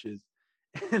sandwiches,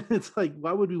 and it's like,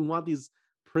 why would we want these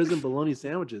prison bologna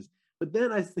sandwiches? But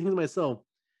then I think to myself,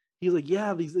 he's like,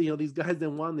 yeah, these guys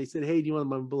didn't want them. They said, hey, do you want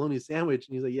my bologna sandwich?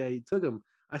 And he's like, yeah, he took them.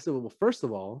 I said, well, first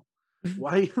of all,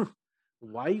 why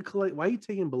are you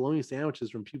taking bologna sandwiches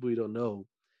from people you don't know?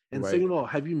 And second of all,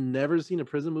 have you never seen a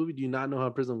prison movie? Do you not know how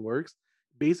prison works?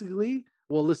 Basically,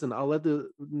 well, listen, I'll let the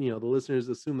listeners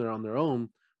assume they're on their own.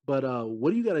 But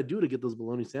what do you got to do to get those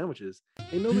bologna sandwiches?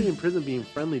 Ain't nobody in prison being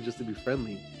friendly just to be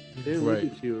friendly. They didn't look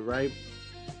at you, right?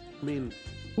 I mean,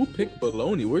 who picked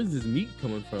bologna? Where's this meat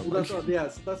coming from? Well, that's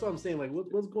what I'm saying. Like,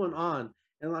 what's going on?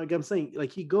 And like I'm saying,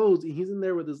 like he's in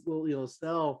there with this little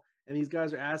cell, and these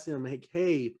guys are asking him, like,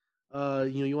 hey,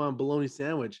 you want a bologna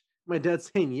sandwich? My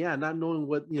dad's saying, yeah, not knowing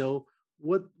what,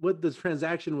 what the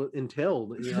transaction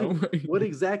entailed. Right. What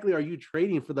exactly are you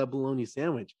trading for that bologna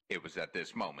sandwich? It was at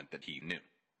this moment that he knew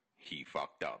he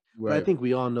fucked up. But I Right. think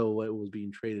we all know what was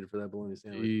being traded for that bologna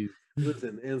sandwich. Jeez.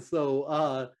 Listen, and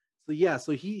so yeah,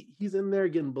 so he's in there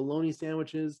getting bologna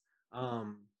sandwiches.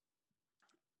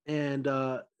 And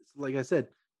like I said,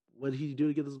 what did he do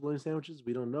to get those bologna sandwiches?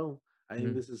 We don't know. I think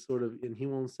Mhm. this is sort of, and he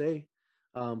won't say.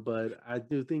 But I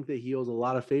do think that he owes a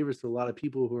lot of favors to a lot of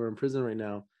people who are in prison right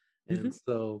now. And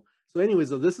so anyways,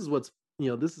 so this is what's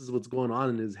going on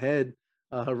in his head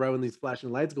right when these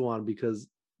flashing lights go on. Because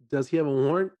does he have a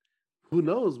warrant? Who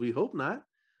knows? We hope not.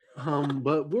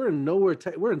 But we're in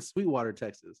we're in Sweetwater,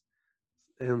 Texas,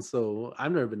 and so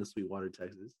I've never been to Sweetwater,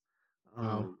 Texas.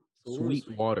 Wow. So we're in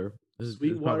Sweet water. This is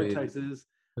Sweetwater, probably Texas.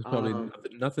 there's probably Um,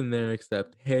 nothing there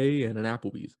except hay and an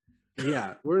Applebee's.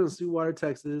 yeah, we're in Sweetwater,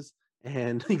 Texas,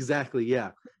 and exactly,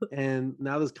 yeah. And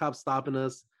now this cop's stopping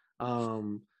us.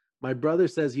 Um, my brother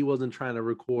says he wasn't trying to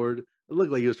record. It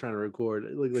looked like he was trying to record.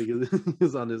 It looked like he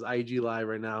was on his IG live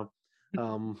right now.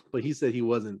 But he said he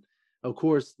wasn't. Of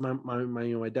course, my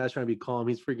dad's trying to be calm.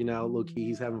 He's freaking out. Low key,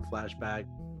 he's having flashback.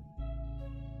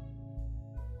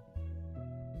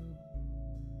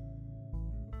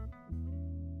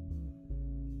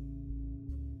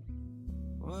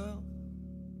 Well,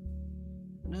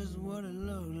 this is what it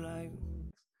looks like.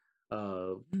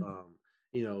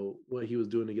 What he was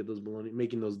doing to get those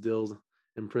making those deals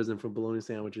in prison for bologna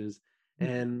sandwiches.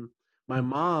 And my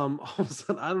mom, all of a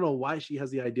sudden, I don't know why she has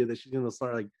the idea that she's gonna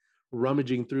start like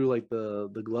rummaging through like the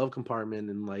glove compartment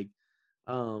and like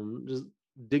just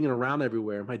digging around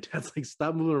everywhere. My dad's like,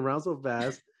 stop moving around so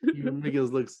fast, you're making us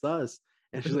look sus.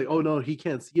 And she's like, oh no, he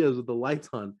can't see us with the lights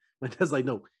on. My dad's like,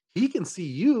 no, he can see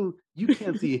you, you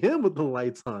can't see him with the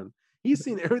lights on. He's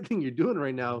seeing everything you're doing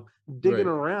right now, digging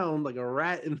Right. around like a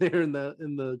rat in there in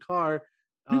the car.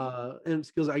 And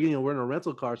because we're in a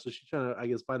rental car, so she's trying to, I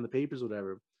guess, find the papers, or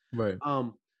whatever. Right.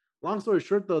 Long story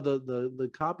short, though,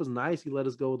 the cop was nice. He let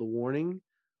us go with a warning.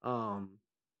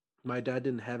 My dad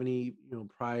didn't have any,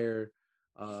 prior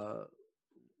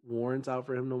warrants out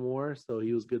for him no more, so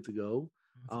he was good to go.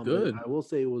 That's But good. I will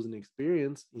say it was an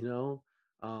experience,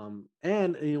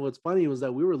 and what's funny was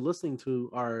that we were listening to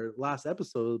our last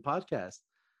episode of the podcast.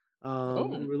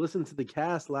 We were listening to the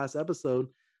cast last episode,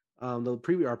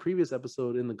 our previous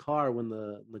episode in the car when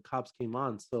the cops came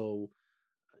on. So,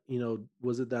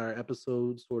 was it that our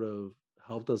episode sort of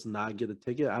helped us not get a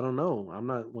ticket? I don't know. I'm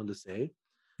not one to say.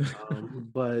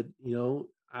 But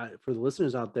for the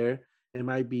listeners out there, it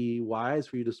might be wise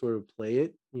for you to sort of play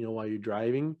it, while you're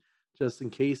driving, just in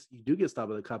case you do get stopped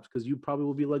by the cops, because you probably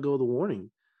will be let go of the warning.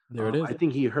 There it is. I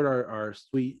think he heard our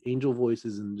sweet angel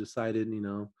voices and decided,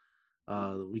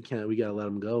 we gotta let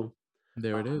him go.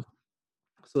 There it is.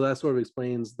 So that sort of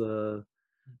explains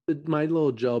my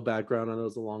little jail background. I know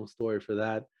it's a long story for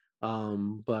that.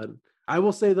 But I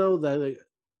will say though that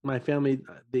my family,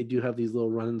 they do have these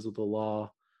little run-ins with the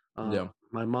law. Yeah.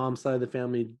 My mom's side of the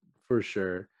family, for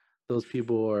sure, those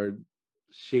people are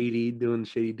shady, doing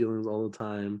shady dealings all the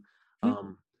time.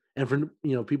 And for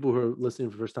people who are listening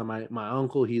for the first time, my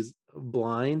uncle, he's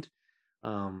blind,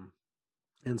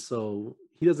 and so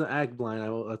he doesn't act blind.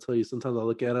 I'll tell you, sometimes I'll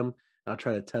look at him, I'll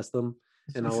try to test him,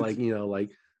 and I'll try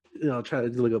to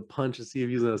do like a punch to see if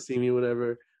he's gonna see me,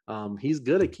 whatever. He's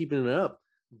good at keeping it up,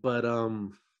 but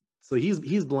so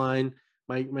he's blind.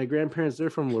 My grandparents, they're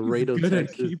from Laredo, Good at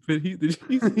Texas.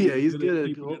 yeah, He's good at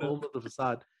keeping it up. holding up the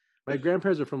facade. My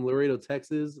grandparents are from Laredo,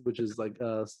 Texas, which is like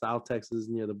South Texas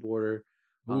near the border.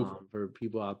 For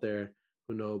people out there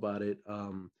who know about it.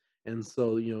 And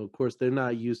so, of course, they're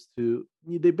not used to.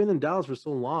 They've been in Dallas for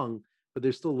so long, but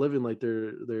they're still living like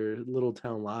their little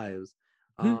town lives.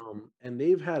 And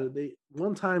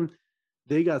one time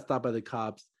they got stopped by the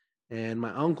cops, and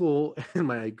my uncle and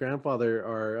my grandfather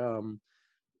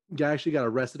actually got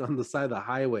arrested on the side of the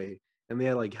highway, and they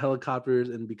had like helicopters,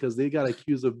 and because they got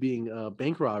accused of being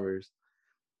bank robbers.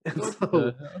 And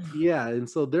so, yeah, and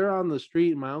so they're on the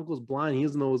street, and my uncle's blind. He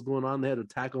doesn't know what's going on. They had to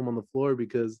tackle him on the floor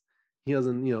because he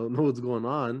doesn't, know what's going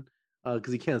on,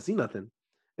 because he can't see nothing.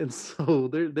 And so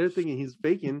they're thinking he's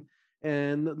faking,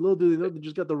 and little do they know, they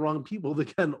just got the wrong people. They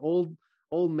got an old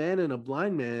man and a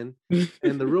blind man,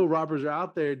 and the real robbers are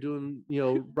out there doing,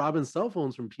 robbing cell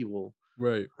phones from people.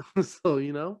 Right. So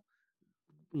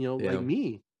Yeah. like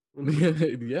me.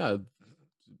 Yeah.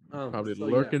 Probably so,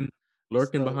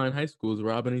 lurking So- behind high schools,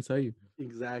 robbing Isaiah.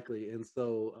 Exactly. And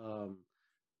so,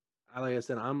 like I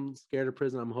said, I'm scared of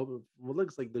prison. I'm hoping, well, it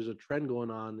looks like there's a trend going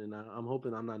on, and I'm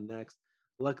hoping I'm not next.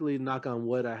 Luckily, knock on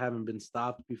wood, I haven't been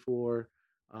stopped before.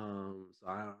 So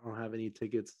I don't have any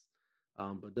tickets.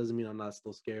 But doesn't mean I'm not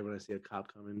still scared when I see a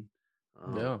cop coming.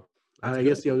 Yeah, Um, that's I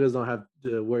guess good. y'all guys don't have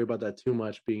to worry about that too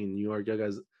much being in New York. Y'all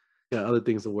guys got other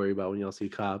things to worry about when y'all see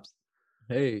cops.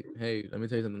 Hey, let me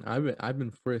tell you something. I've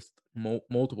been frisked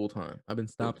multiple times. I've been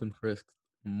stopped and frisked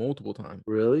multiple times.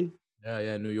 Really?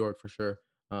 Yeah, New York for sure.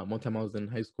 One time I was in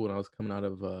high school and I was coming out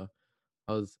of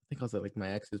I think I was at like my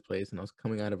ex's place and I was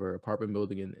coming out of her apartment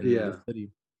building in the Yeah.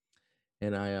 city.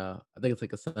 And I think it's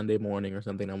like a Sunday morning or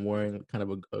something. I'm wearing kind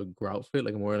of a grout fit,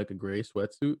 like I'm wearing like a gray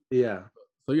sweatsuit. Yeah.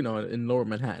 So in Lower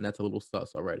Manhattan, that's a little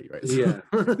sus already, right? Yeah.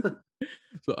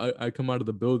 So I come out of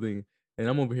the building and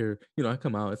I'm over here, I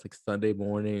come out, it's like Sunday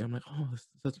morning. I'm like, oh, this is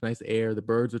such nice air. The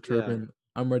birds are Yeah. chirping.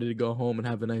 I'm ready to go home and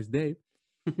have a nice day.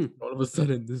 All of a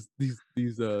sudden, these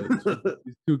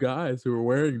two guys who are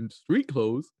wearing street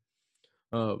clothes,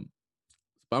 um,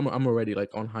 I'm already like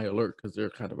on high alert because they're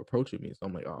kind of approaching me. So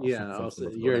I'm like, oh, Yeah. something Also,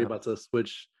 was you're going to already happen. about to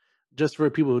switch. Just for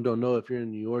people who don't know, if you're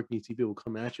in New York and you see people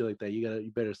come at you like that,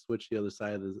 you better switch the other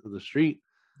side of the street.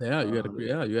 Yeah, Um, you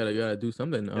gotta do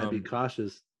something. gotta be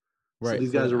cautious. So Right.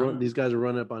 So then these guys are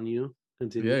running up on you. yeah,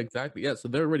 Continue. exactly. Yeah. So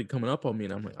they're already coming up on me,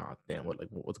 and I'm like, oh damn,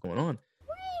 what's going on?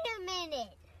 Wait a minute.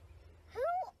 Who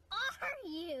are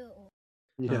you?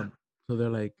 Yeah. So they're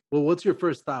like, Well, what's your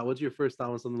first thought? What's your first thought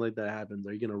when something like that happens?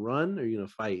 Are you gonna run or are you gonna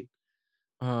fight?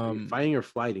 Are you um, fighting or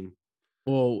flighting?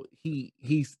 well,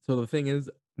 he's so the thing is,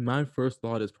 my first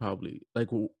thought is probably like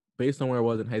based on where I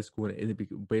was in high school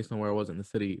and based on where I was in the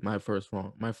city, my first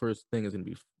thing is gonna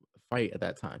be fight at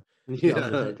that time because I Yeah. was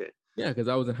in Okay. yeah, because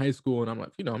I was in high school and I'm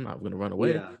like, I'm not gonna run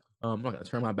away. Yeah. I'm not gonna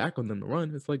turn my back on them to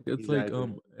run. Exactly.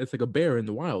 It's like a bear in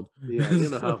the wild. Yeah. You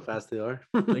know how So, fast they are.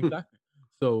 exactly.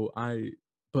 So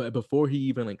but before he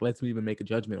even like lets me even make a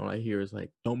judgment, all I hear is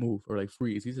like, "Don't move" or like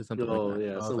 "freeze." He said something like Oh that.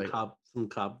 yeah. So I was like, Some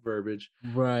cop verbiage.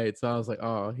 right. So I was like,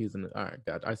 "Oh, he's in." All right,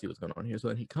 God, I see what's going on here. So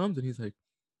then he comes and he's like,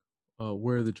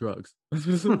 where are the drugs?" That's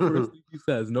the first thing he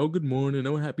says. No, good morning.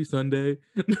 No, happy Sunday.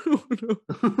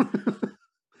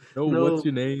 No, what's No.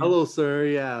 your name? Hello, sir.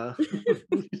 Yeah.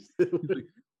 He's like,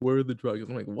 where are the drugs?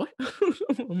 I'm like, what?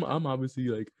 I'm obviously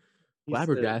like He said,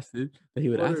 flabbergasted that he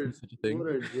would ask me such a thing. what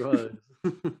are drugs?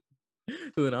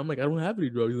 So then I'm like, I don't have any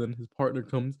drugs. And then his partner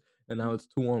comes, and now it's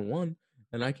 2-on-1,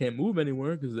 and I can't move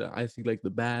anywhere because I see like the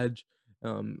badge.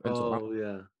 And so Oh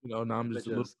yeah. now I'm I just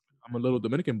bet you was, I'm a little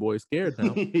Dominican boy scared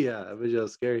now. yeah, I bet you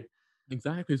was scary.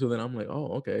 Exactly. So then I'm like, oh,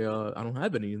 okay. I don't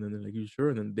have any. And then they're like, you sure?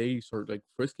 And then they start like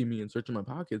frisking me and searching my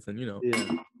pockets. And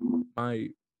Yeah. my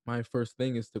my first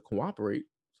thing is to cooperate.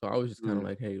 So I was just kind of Mm.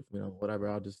 like, hey,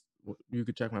 whatever. You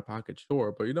could check my pocket,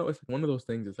 sure. But it's like one of those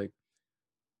things. It's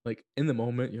like in the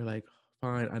moment, you're like,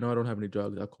 fine. I know I don't have any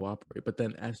drugs. I'll cooperate. But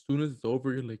then as soon as it's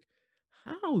over, you're like,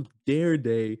 how dare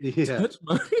they Yeah. touch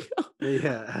my?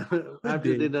 Yeah. How could After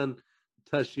they they? done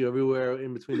touched you everywhere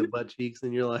in between the butt cheeks,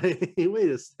 and you're like, wait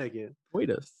a second. Wait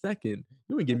a second.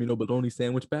 You ain't give me no bologna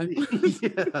sandwich back.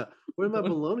 Yeah. Where's my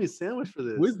bologna sandwich for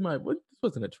this? Where's my what? This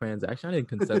wasn't a transaction. I didn't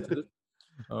consent to this.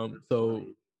 That's So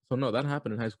funny. no, that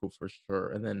happened in high school for sure.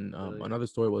 And then Really. another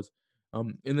story was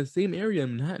in the same area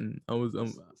in Manhattan. I Stay was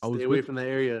away with from that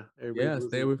area. Everybody's yeah,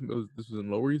 stay away listening. from this was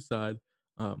in Lower East Side.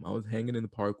 I was hanging in the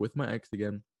park with my ex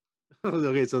again.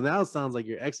 Okay, so now it sounds like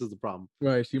your ex is the problem.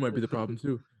 Right, she might be the problem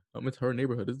too. It's her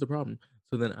neighborhood. This is the problem.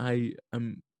 So then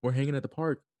we're hanging at the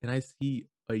park and I see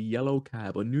a yellow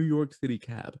cab, a New York City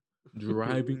cab,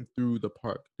 driving through the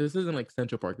park. This isn't like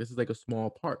Central Park. This is like a small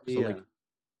park. So Yeah. like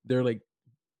they're like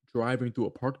driving through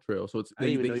a park trail. So it's I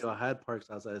didn't even know they y'all had parks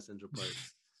outside of Central Park.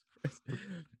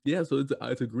 yeah. So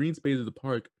it's a green space of the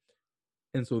park,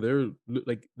 and so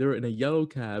they're in a yellow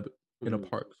cab in a Mhm.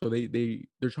 park. So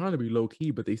they're trying to be low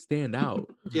key, but they stand out.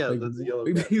 Yeah, Like that's a yellow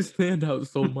like, cab. they stand out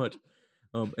so much.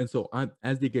 And so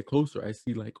as they get closer, I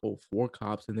see like 4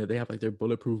 cops in there. They have like their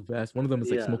bulletproof vest. One of them is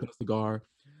like Yeah. smoking a cigar.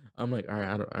 I'm like, all right,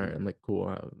 all right. I'm like, cool.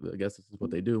 I guess this is what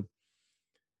they do.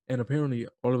 And apparently,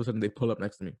 all of a sudden, they pull up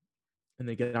next to me, and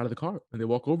they get out of the car, and they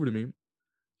walk over to me,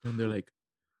 and they're like,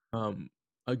 um,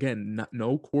 again,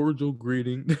 no cordial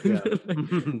greeting. Yeah.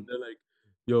 They're like,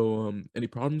 "Yo, any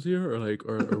problems here, or like,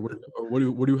 or what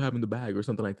do you have in the bag, or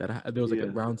something like that?" Yeah. There was like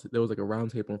a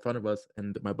round table in front of us,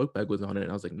 and my book bag was on it, and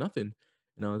I was like, "Nothing,"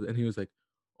 and he was like,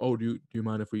 "Oh, do you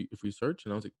mind if we search?"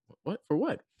 And I was like, "What for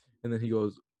what?" And then he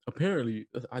goes, "Apparently,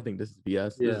 I think this is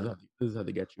BS. Yeah. This is how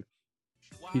they get you."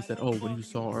 He said, "Oh, when you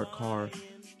saw our car,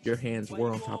 your hands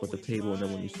were on top of the table, and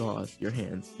then when you saw us,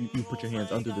 you put your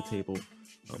hands under the table,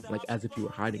 like as if you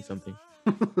were hiding something."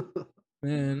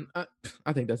 Man,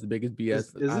 I think that's the biggest BS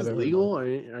Is I've this ever known. legal? Are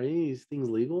any of these things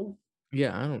legal?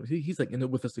 Yeah, I don't. He's like in it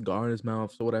with a cigar in his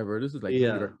mouth, so whatever. This is like New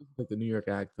Yeah. York, this is like the New York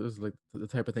Act. This is like the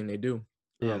type of thing they do.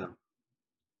 Yeah.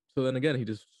 So then again, he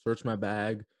just searched my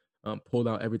bag, pulled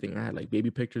out everything. I had like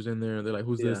baby pictures in there. They're like,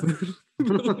 "Who's this?"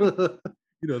 Yeah.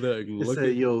 They're like They say,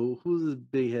 looking. "Yo, who's this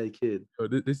big head kid?" "Oh,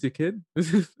 this your kid?"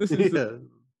 This is Yeah,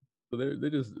 so they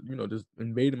just just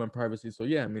invading my privacy. So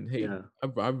yeah, I mean, hey, yeah.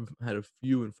 I've had a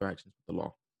few infractions with the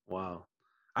law. Wow.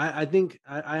 I think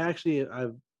I actually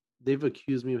they've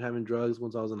accused me of having drugs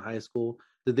once I was in high school.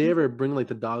 Did they ever bring like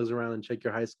the dogs around and check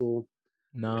your high school?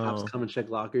 The cops No, come and check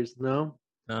lockers? No.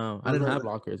 no, I Oh, didn't no. have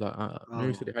lockers. New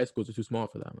York City Oh, high schools are too small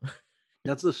for that.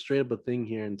 that's a straight up a thing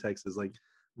here in Texas. Like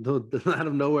out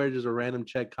of nowhere, just a random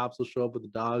check. Cops will show up with the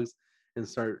dogs and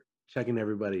start checking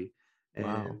everybody. And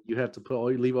Wow. you have to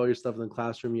leave all your stuff in the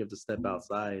classroom. You have to step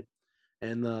outside.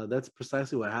 And that's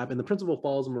precisely what happened. The principal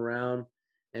follows him around,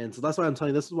 and so that's why I'm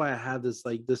telling you. This is why I have this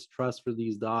like this trust for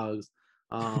these dogs.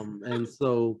 And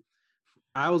so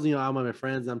I was, out with my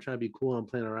friends. And I'm trying to be cool. And I'm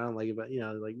playing around. Like, if I,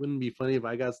 like, wouldn't it be funny if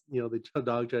I got, the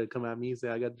dog tried to come at me and say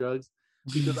I got drugs?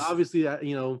 Because obviously,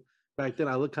 back then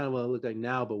I look kind of what I look like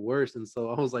now, but worse. And so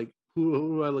I was like,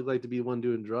 who do I look like to be the one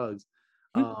doing drugs?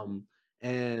 Um,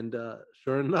 and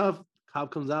sure enough,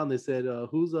 cop comes out and they said,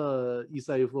 "Who's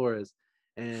Isai Flores?"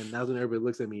 And that's when everybody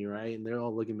looks at me, right? And they're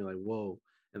all looking at me like, "Whoa!"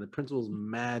 And the principal's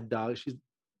mad dog. She's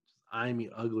eyeing me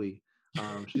ugly.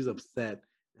 She's upset.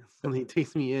 And so he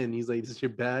takes me in. He's like, "Is this your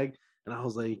bag?" And I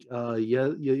was like,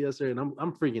 yeah, yes, sir." And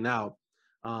I'm freaking out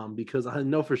because I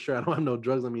know for sure I don't have no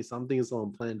drugs on me. So I'm thinking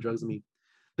someone planting drugs on me.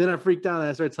 Then I freaked out and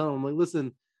I started telling him, like,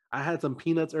 "Listen, I had some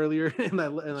peanuts earlier, and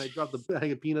I dropped the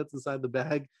bag of peanuts inside the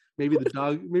bag. Maybe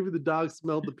the dog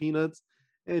smelled the peanuts."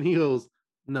 And he goes,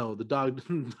 "No, the dog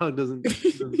dog doesn't."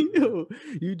 Yo,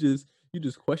 you just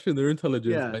question their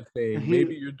intelligence Yeah, by saying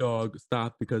maybe he your dog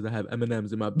stopped because I have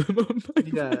M&Ms in my, my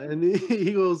yeah, bag. and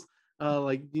he goes,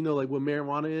 like, like what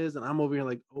marijuana is, and I'm over here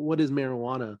like, "What is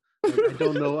marijuana?" Like, I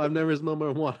don't know. I've never smelled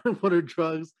marijuana. What are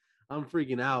drugs? I'm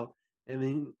freaking out. And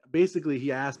then basically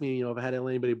he asked me, if I had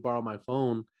anybody borrow my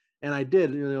phone, and I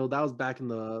did. That was back in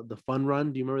the Fun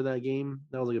Run. Do you remember that game?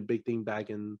 That was like a big thing back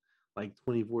in like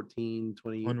 2014,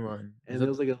 20. One run. Is And it that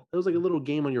was like a little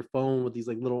game on your phone with these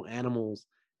like little animals,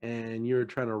 and you're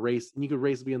trying to race, and you could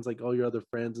race against like all your other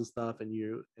friends and stuff, and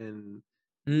you don't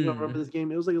remember mm, this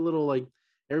game? It was like a little like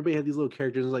everybody had these little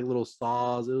characters, like little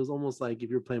saws. It was almost like if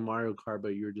you're playing Mario Kart,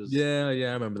 but you're just yeah,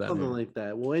 I remember that. I something remember. like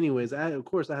that. Well, anyways, of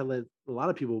course I had let a lot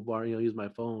of people borrow, use my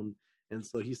phone, and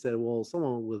so he said, "Well,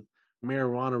 someone with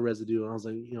marijuana residue," and I was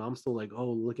like, I'm still like,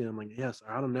 "Oh, looking at him like, yes,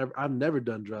 I've never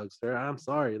done drugs, sir. I'm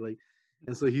sorry." Like,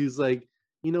 and so he's like,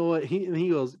 "You know what?" He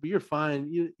goes, "But you're fine."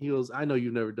 He goes, "I know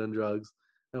you've never done drugs."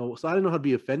 So I didn't know how to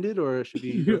be offended or it should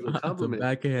be as a That's a compliment.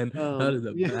 backhand. That is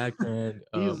a Yeah, backhand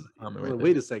he's comment right like, there.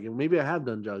 "Wait a second, maybe I have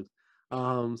done drugs."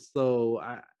 So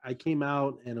I came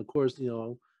out, and of course,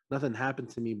 nothing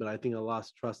happened to me, but I think I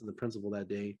lost trust in the principal that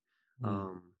day, Mm.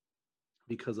 um,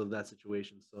 because of that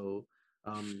situation. So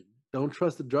don't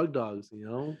trust the drug dogs.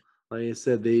 Like I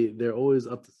said, they're always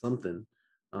up to something.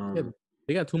 Yeah, Um,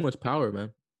 they got too much power,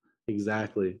 man.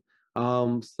 exactly.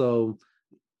 So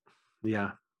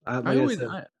yeah, I like I always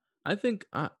said, I think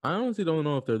I honestly don't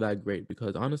know if they're that great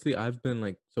because honestly I've been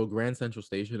like so Grand Central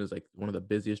Station is like one of the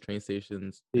busiest train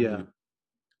stations in New yeah, York.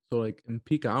 So like in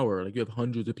peak hour, like you have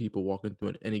hundreds of people walking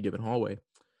through any given hallway,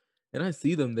 and I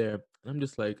see them there, and I'm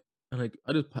just like, and like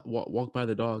I just walk by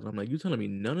the dog, and I'm like, you telling me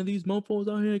none of these mofo's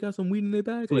out here got some weed in their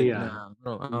bag? Like, yeah.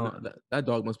 nah, no, No, that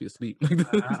dog must be asleep.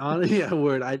 yeah,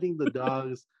 word. I think the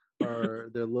dogs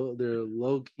they're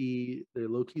low key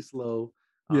slow.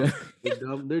 Yeah.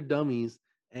 They're dummies,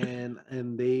 and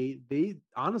they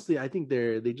honestly I think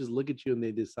they just look at you and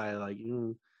they decide like,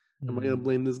 am I gonna Mm.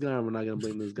 blame this guy or am I not gonna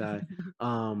blame this guy?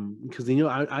 Because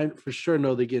I for sure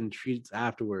know they're getting treats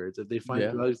afterwards. If they find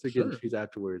Yeah, drugs, for they're getting sure. treats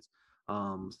afterwards.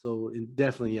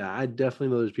 Definitely, yeah, I definitely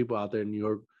know there's people out there in New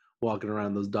York walking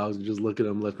around. Those dogs and just look at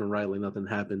them left and right like nothing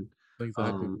happened.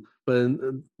 Exactly. But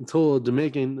until a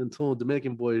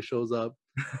Dominican boy shows up,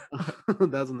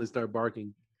 that's when they start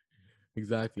barking.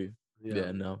 Exactly. Yeah.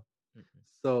 Yeah, no. Mm-mm.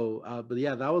 So, but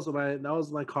yeah, that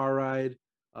was my car ride.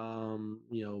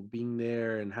 Being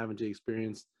there and having to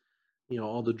experience,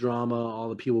 all the drama, all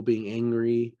the people being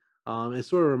angry. It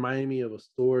sort of reminded me of a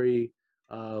story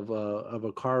of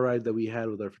a car ride that we had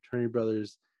with our fraternity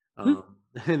brothers, and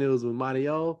it was with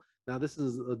Mario. Now this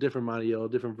is a different Mario, a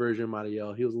different version of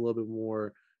Mario. He was a little bit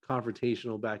more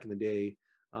confrontational back in the day,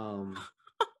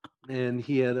 and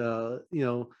he had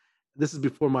this is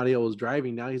before Mario was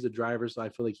driving. Now he's a driver, so I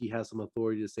feel like he has some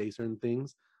authority to say certain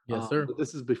things. Yes, sir. But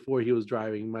this is before he was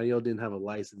driving. Mario didn't have a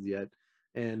license yet,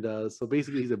 and so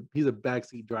basically he's a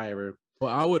backseat driver.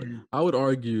 Well, I would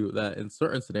argue that in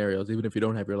certain scenarios, even if you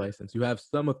don't have your license, you have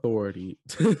some authority.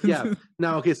 Yeah.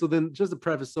 Now, okay. So then, just to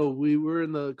preface, so we were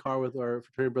in the car with our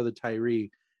fraternity brother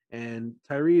Tyree, and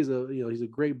Tyree is he's a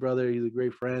great brother. He's a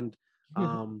great friend.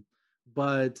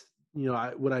 But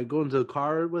would I go into the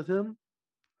car with him?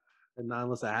 And not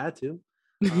unless I had to,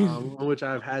 which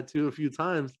I've had to a few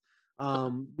times.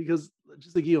 Because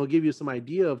just to give you some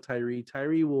idea of Tyree,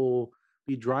 Tyree will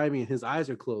be driving and his eyes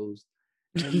are closed,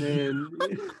 and then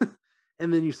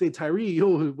and then you say, Tyree,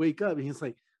 you'll wake up, and he's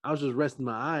like, I was just resting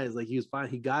my eyes, like he was fine,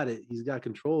 he got it, he's got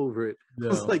control over it. I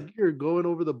was like, you're going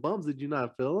over the bumps, did you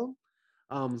not feel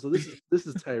them? So this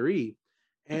is Tyree,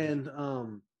 and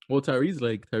well, Tyree's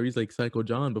like Psycho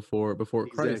John before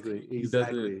Christ.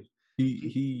 Exactly.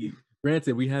 He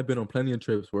granted, we have been on plenty of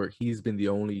trips where he's been the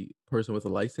only person with a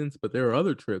license, but there are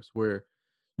other trips where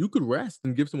you could rest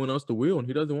and give someone else the wheel and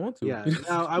he doesn't want to. Yeah.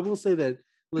 Now I will say that,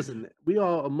 listen, a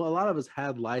lot of us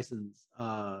had license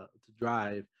to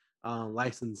drive,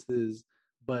 licenses,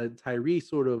 but Tyree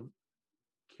sort of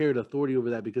carried authority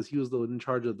over that because he was in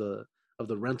charge of the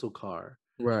rental car.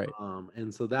 Right.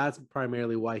 And so that's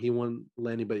primarily why he wouldn't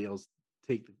let anybody else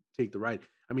take the ride.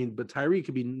 I mean, but Tyree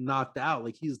could be knocked out,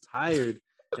 like he's tired,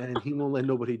 and he won't let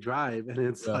nobody drive. And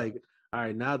it's like, all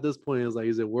right, now at this point, it's like,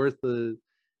 is it worth the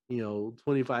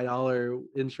 $25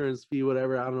 insurance fee,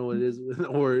 whatever? I don't know what it is,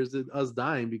 or is it us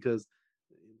dying? Because,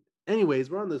 anyways,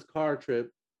 we're on this car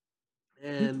trip,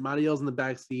 and Mariel's in the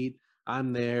back seat.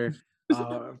 I'm there.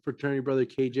 Fraternity brother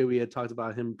KJ, we had talked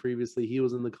about him previously. He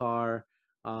was in the car.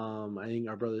 I think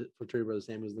our fraternity brother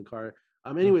Sammy was in the car.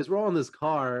 Anyways, we're all in this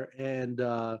car, and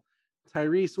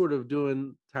Tyree sort of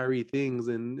doing Tyree things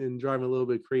and driving a little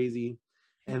bit crazy.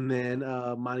 And then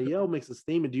Mariel makes a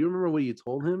statement. Do you remember what you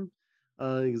told him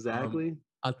exactly?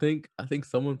 I think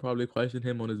someone probably questioned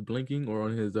him on his blinking or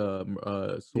on his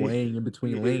swaying in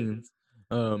between lanes.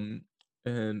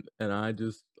 And I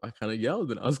kind of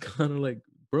yelled, and I was kind of like,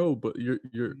 bro, but you're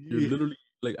literally,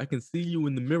 like, I can see you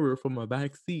in the mirror from my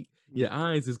back seat. Your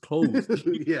eyes is closed.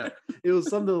 Yeah, it was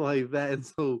something like that. And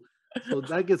so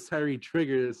that gets Tyree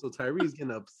triggered. So Tyree's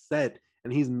getting upset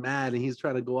and he's mad and he's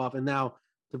trying to go off. And now,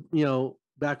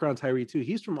 background Tyree too.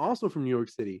 He's also from New York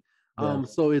City.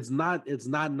 So it's not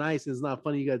nice. It's not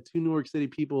funny. You got two New York City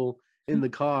people in the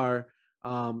car.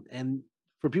 And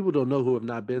for people who don't know, who have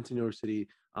not been to New York City,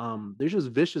 they're just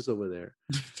vicious over there.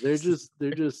 They're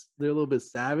a little bit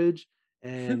savage,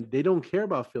 and they don't care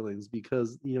about feelings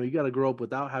because you got to grow up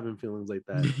without having feelings like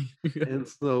that. And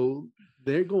so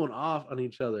they're going off on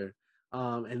each other.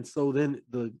 And so then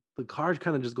the car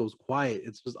kind of just goes quiet.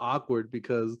 It's just awkward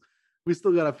because we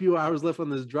still got a few hours left on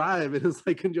this drive, and it's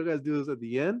like, couldn't you guys do this at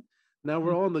the end? Now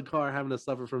we're all in the car having to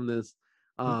suffer from this.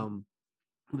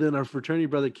 Then our fraternity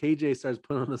brother KJ starts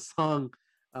putting on a song.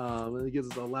 And it gives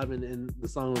us 11, and the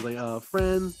song was like,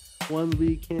 friends, ones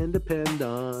we can depend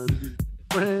on.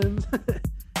 Friends.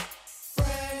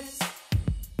 Friends,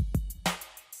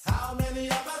 how many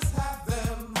of us have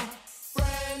them?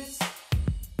 Friends,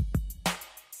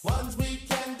 ones we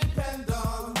can depend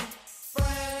on.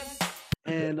 Friends.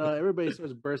 And everybody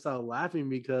starts to burst out laughing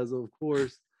because, of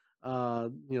course,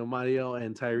 Mariel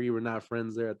and Tyree were not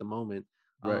friends there at the moment.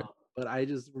 Right. But I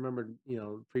just remembered,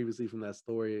 previously from that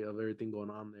story of everything going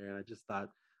on there, and I just thought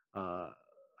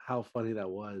how funny that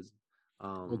was.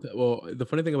 Well, the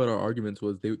funny thing about our arguments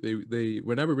was they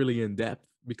were never really in depth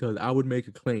because I would make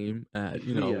a claim at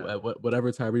at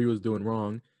whatever Tyree was doing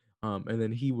wrong, and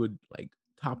then he would, like,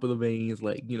 top of the veins,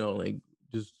 like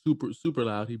just super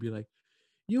loud. He'd be like,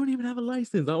 "You don't even have a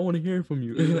license. I don't want to hear from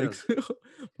you." Yeah.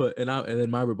 And then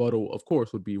my rebuttal, of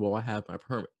course, would be, "Well, I have my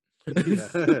permit."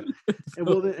 Yeah.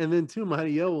 and then too,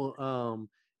 Mariel,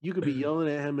 you could be yelling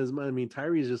at him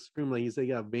Tyree's just screaming, like you said, he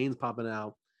got veins popping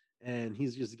out, and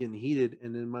he's just getting heated.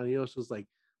 And then Mariel's just like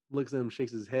looks at him,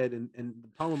 shakes his head, and the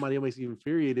problem Mariel makes you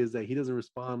infuriated is that he doesn't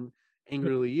respond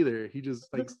angrily either. He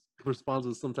just like responds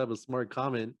with some type of smart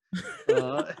comment,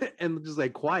 and just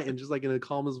like quiet and just like in the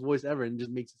calmest voice ever, and just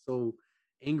makes you so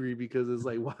angry because it's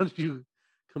like, why don't you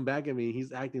come back at me?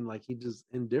 He's acting like he's just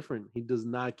indifferent. He does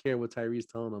not care what Tyree's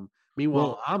telling him.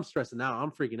 Meanwhile, I'm stressing out.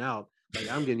 I'm freaking out.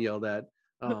 Like, I'm getting yelled at.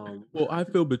 Well, I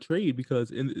feel betrayed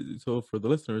because so for the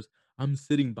listeners, I'm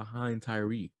sitting behind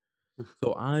Tyree.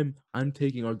 So I'm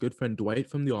taking our good friend Dwight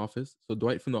from the office. So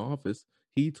Dwight from the office,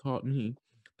 he taught me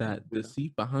that the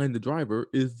seat behind the driver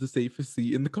is the safest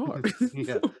seat in the car.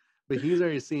 Yeah. But he's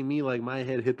already seen me, like, my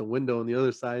head hit the window on the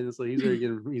other side, and so he's already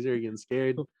getting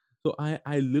scared. So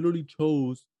I literally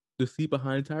chose the seat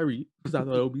behind Tyree because I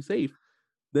thought it would be safe.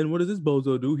 Then what does this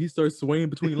bozo do? He starts swaying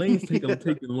between lanes,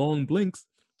 taking long blinks.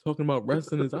 talking about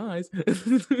resting his eyes.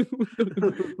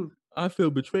 I feel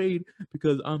betrayed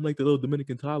because I'm like the little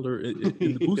Dominican toddler in the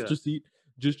Yeah. booster seat,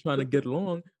 just trying to get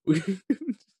along.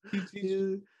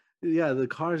 Yeah, yeah, the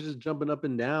car's just jumping up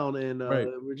and down, and Right.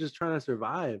 we're just trying to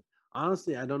survive.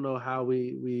 Honestly, I don't know how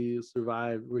we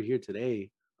survived. We're here today,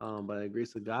 by the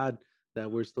grace of God that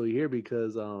we're still here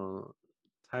because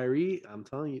Tyree, I'm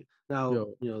telling you now,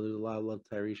 Yo, there's a lot of love.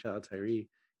 Tyree, shout out Tyree.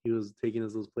 He was taking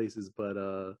us those places, but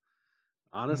no,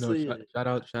 honestly, shout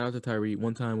out to Tyree.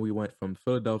 One time we went from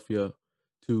Philadelphia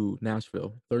to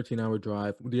Nashville, 13-hour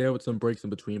drive. There with some breaks in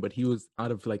between, but he was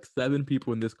out of like 7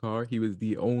 people in this car. He was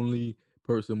the only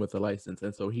person with a license,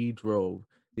 and so he drove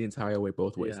the entire way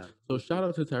both ways. yeah, So shout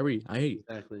out to Tyree.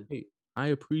 exactly. Hey, I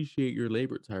appreciate your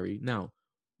labor, Tyree. Now,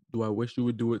 do I wish you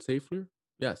would do it safer?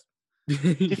 Yes.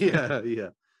 Yeah, yeah.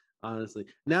 Honestly,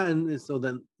 now and so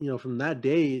then from that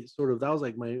day, sort of that was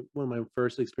like one of my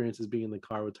first experiences being in the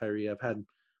car with Tyree. I've had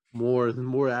more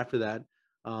after that,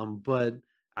 but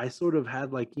I sort of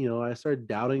had like I started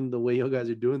doubting the way you guys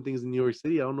are doing things in New York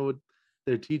City. I don't know what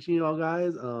they're teaching y'all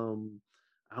guys. I don't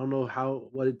know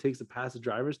what it takes to pass a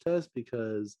driver's test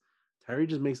because Tyree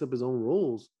just makes up his own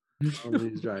rules when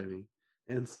he's driving,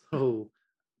 and so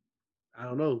I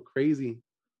don't know, crazy.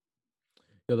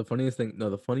 Yo, the funniest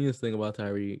thing about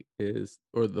Tyree is,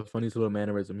 or the funniest little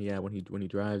mannerism he had when he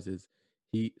drives is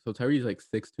so Tyree's like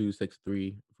 6'2",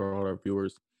 6'3" for all our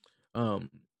viewers. Um,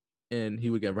 and he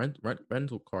would get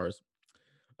rental cars.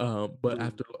 But Mm.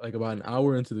 after like about an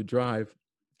hour into the drive,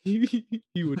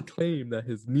 he would claim that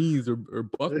his knees are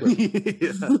buckling.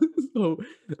 Yeah. So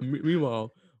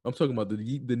meanwhile, I'm talking about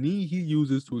the knee he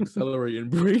uses to accelerate and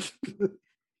brake.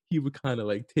 He would kind of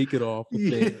like take it off with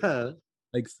things, Yeah.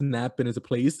 like snap in its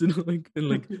place and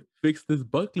fix this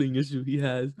buckling issue he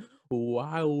has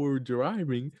while we're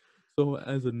driving. So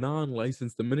as a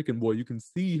non-licensed Dominican boy, you can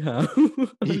see how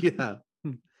Yeah.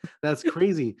 That's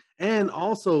crazy. And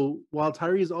also, while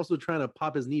Tyree is also trying to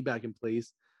pop his knee back in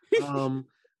place, um,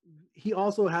 he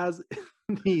also has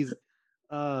these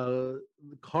uh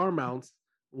car mounts.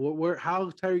 How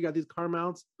Tyree got these car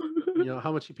mounts,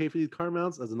 how much he paid for these car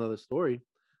mounts, that's another story.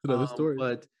 another story.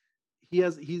 But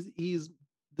he's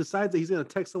decides that he's gonna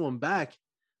text someone back.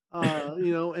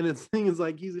 And his thing is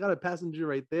like he's got a passenger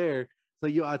right there. So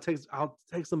I'll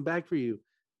text him back for you.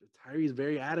 Tyree's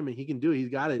very adamant. He can do it. He's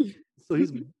got it. So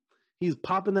he's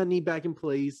popping that knee back in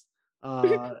place.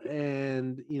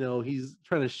 And he's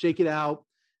trying to shake it out.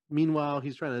 Meanwhile,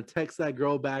 he's trying to text that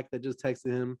girl back that just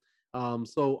texted him.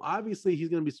 So obviously he's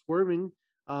gonna be swerving.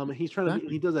 He's trying to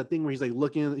he does that thing where he's like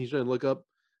looking, he's trying to look up,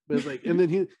 but it's like, and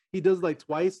then he does like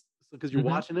twice because you're Mhm.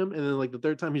 watching him, and then like the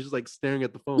third time he's just like staring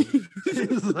at the phone.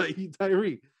 It's like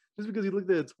Tyree. Just because he looked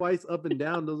at it twice up and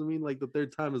down doesn't mean like the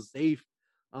third time is safe.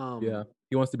 Yeah,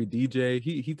 he wants to be DJ.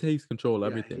 He takes control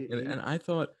of Yeah, everything. And I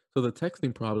thought, so the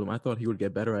texting problem, I thought he would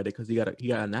get better at it because he got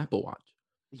an Apple Watch.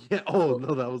 yeah. Oh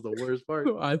no, that was the worst part.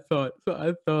 So I thought,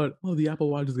 oh, the Apple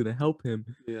Watch is gonna help him.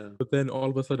 Yeah. But then all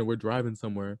of a sudden we're driving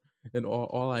somewhere, and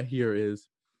all I hear is,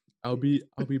 "I'll be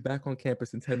back on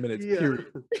campus in 10 minutes." Yeah. Period.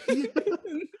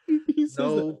 He says that.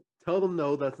 No, tell them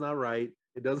no, that's not right.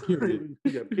 It doesn't. Period.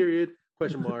 Yeah, period.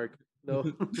 Question mark.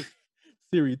 No.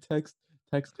 Siri, text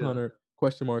Yeah. Connor,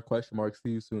 question mark,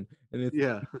 see you soon. And it's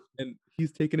Yeah. and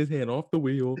he's taking his hand off the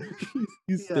wheel.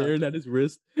 He's Yeah. staring at his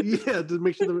wrist. Yeah, to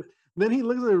make sure then he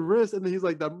looks at his wrist and then he's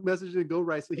like, that message didn't go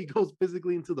right. So he goes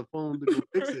physically into the phone to go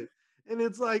fix it. And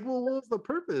it's like, well, what was the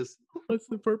purpose? What's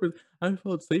the purpose? I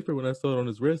felt safer when I saw it on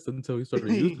his wrist until he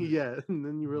started using it. Yeah. And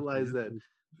then you realize that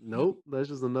nope, that's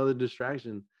just another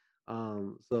distraction.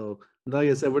 So like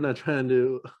I said, we're not trying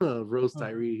to roast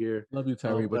Tyree here. Love you,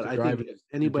 Tyree, but But I the driving think is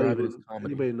anybody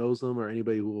comedy. who knows him or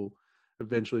anybody who will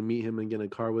eventually meet him and get in a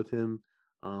car with him,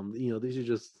 these are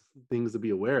just things to be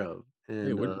aware of. And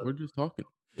Hey, we're just talking.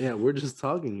 yeah, we're just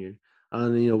talking here.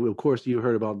 And of course, you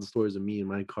heard about the stories of me and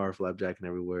my car flapjacking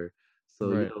everywhere. So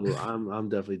Right. I'm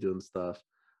definitely doing stuff.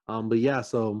 But yeah,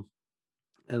 so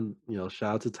and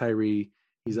shout out to Tyree.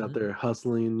 He's out Mhm. there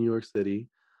hustling in New York City.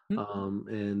 Mhm.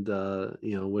 And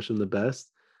wish him the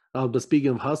best. But speaking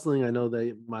of hustling, I know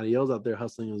that Mariel's out there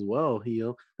hustling as well.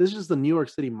 This is just the New York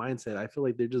City mindset. I feel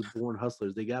like they're just born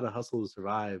hustlers. They gotta hustle to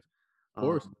survive. Of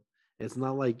course. It's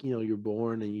not like you're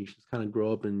born and you just kind of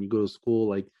grow up and you go to school.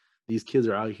 Like these kids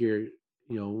are out here,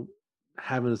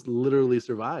 having to literally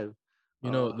survive.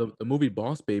 The movie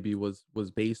Boss Baby was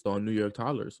based on New York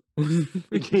toddlers.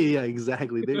 Yeah,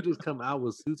 exactly. They just come out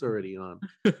with suits already on.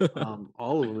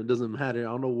 All of them. It doesn't matter.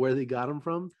 I don't know where they got them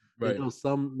from. Right. They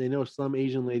know some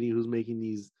Asian lady who's making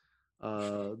these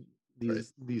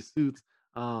suits.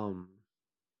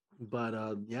 But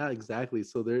yeah, exactly.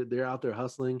 So they're out there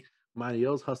hustling.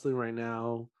 Mario's hustling right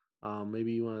now.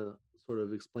 Maybe you want to sort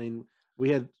of explain. We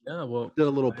had Yeah, well, did a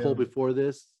little I poll before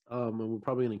this, and we're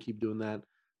probably going to keep doing that.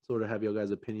 Sort of have your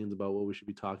guys' opinions about what we should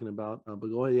be talking about. But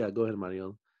go ahead, yeah, go ahead,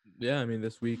 Mario. yeah, I mean,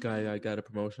 this week I got a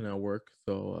promotion at work,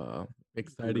 so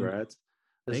exciting. Congrats.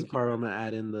 This is Thank you. part where I'm gonna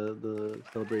add in the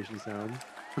celebration sound.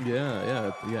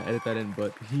 Yeah, edit that in.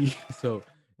 But he, so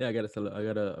yeah, I got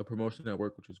a promotion at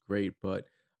work, which was great. But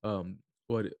um,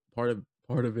 what part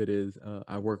of it is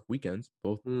I work weekends,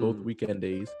 both Mm. weekend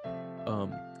days,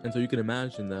 and so you can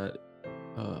imagine that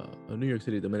a New York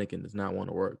City Dominican does not want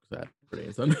to work Saturday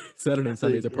and Sunday. Saturday and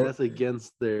Sunday is That's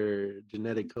against their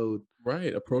genetic code.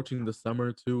 right approaching the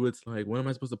summer too. It's like, when am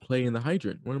I supposed to play in the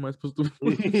hydrant? When am I supposed to?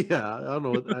 Yeah, I don't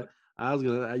know what I was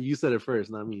gonna. You said it first,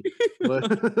 not me.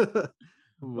 But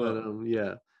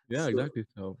yeah. Yeah, So, exactly.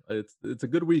 So it's a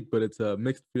good week, but it's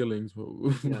mixed feelings.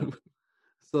 yeah.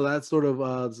 So that's sort of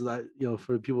so that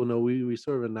for people to know, we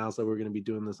sort of announced that we're going to be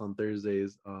doing this on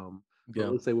Thursdays. But Yeah.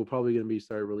 let's say we're probably going to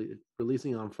be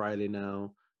releasing on Friday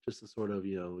now, just to sort of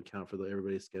account for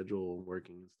everybody's schedule and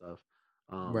working and stuff.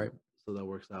 Right. So that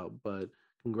works out. But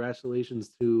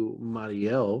congratulations to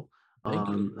Mariel Thank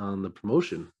you. on the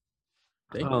promotion.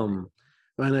 Thank you.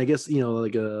 And I guess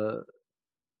like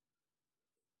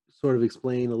sort of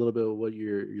explain a little bit of what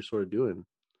you're sort of doing.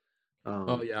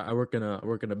 Oh yeah, I work in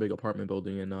a big apartment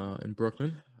building in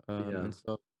Brooklyn. Yeah. And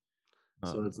so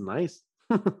So it's nice.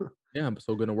 yeah, I'm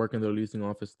so gonna work in the leasing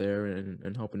office there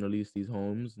and helping to lease these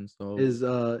homes. And so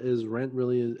Is rent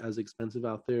really as expensive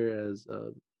out there as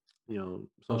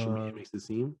social media uh makes it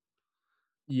seem?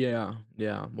 yeah,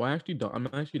 yeah. Well, I actually don't. I'm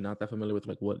actually not that familiar with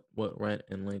like what rent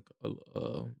in like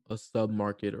a sub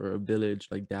market or a village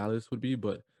like Dallas would be,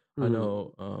 but I Mhm.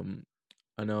 know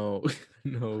I know I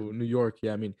know New York.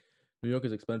 Yeah, I mean, New York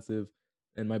is expensive,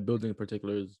 and my building in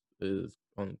particular is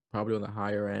on probably on the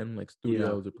higher end. Like Yeah,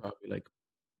 studios are probably like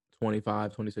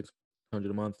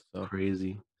 2600 a month. So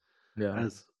crazy. yeah,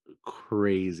 That's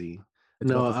crazy. it's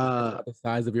No, about the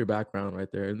size of your background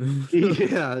right there.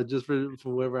 yeah, just for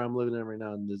wherever I'm living at right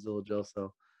now in this little jail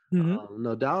cell. Mhm.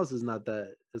 No, Dallas is not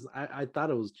that. I thought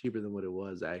it was cheaper than what it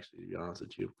was actually, to be honest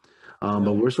with you. But Yeah.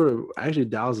 we're sort of actually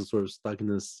Dallas is sort of stuck in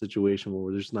this situation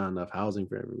where there's not enough housing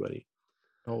for everybody.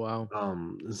 Oh wow.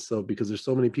 So because there's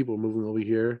so many people moving over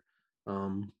here,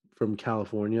 from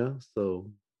California, so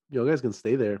you guys can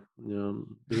stay there.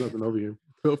 There's nothing over here.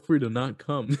 Feel free to not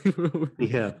come.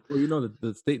 Yeah, Well,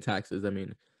 the state taxes. I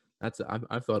mean, I've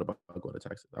thought about going to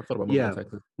Texas. I've thought about moving yeah. to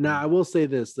Texas. Now I will say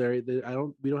this, Larry.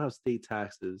 We don't have state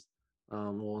taxes.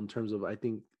 Well, in terms of, I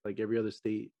think like every other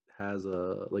state has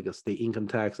a state income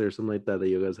tax or something like that that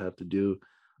you guys have to do.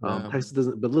 Yeah. Texas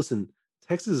doesn't. But listen,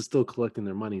 Texas is still collecting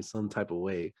their money some type of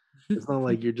way. It's not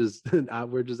like you're just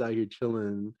we're just out here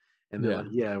chilling and they're Yeah. like,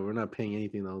 yeah, we're not paying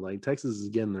anything though. Like Texas is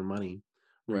getting their money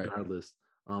Right. regardless.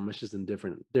 It's just in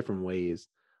different ways.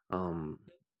 Um,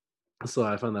 so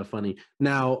I found that funny.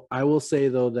 Now I will say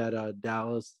though that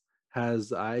Dallas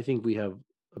has, I think we have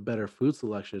a better food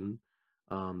selection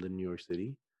than New York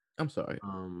City. I'm sorry. I'm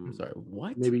Um, sorry.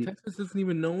 What? maybe Texas isn't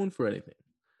even known for anything.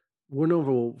 we're known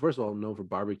for, first of all, known for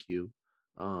barbecue.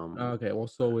 Okay, well,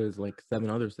 so is like 7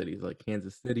 other cities. Like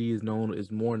Kansas City is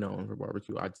more known for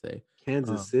barbecue, I'd say.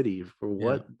 Kansas City for Yeah.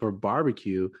 what? For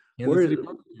barbecue. Kansas City Where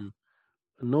barbecue.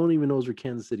 no one even knows where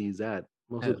Kansas City is at.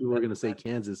 Most of the people are That- gonna say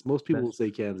Kansas. Most people will that's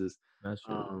say Kansas. that's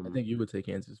true. I Um, think you would say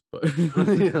Kansas, but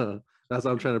yeah, that's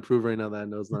what I'm trying to prove right now that I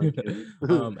know it's not in Kansas. It's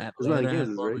not in Atlanta has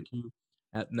Kansas, right? barbecue.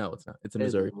 No, it's not. It's in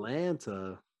Missouri.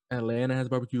 Atlanta. Atlanta has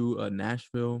barbecue.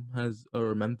 Nashville has,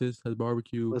 or Memphis has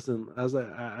barbecue. Listen, as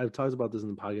I've talked about this in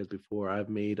the podcast before, I've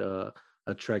made a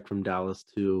trek from Dallas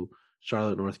to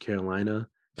Charlotte, North Carolina,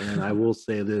 and I will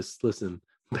say this: listen,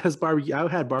 best barbecue.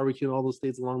 I've had barbecue in all those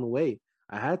states along the way.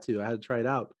 I had to try it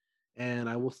out, and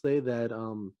I will say that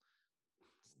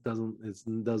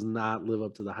does not live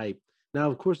up to the hype. Now,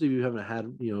 of course, if you haven't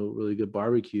had really good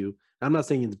barbecue, I'm not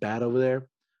saying it's bad over there,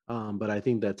 but I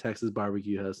think that Texas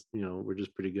barbecue has we're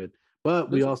just pretty good.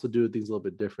 But we Just also do things a little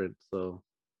bit different. So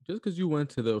just because you went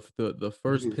to the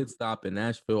first pit stop in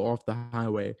Nashville off the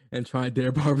highway and tried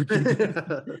their barbecue,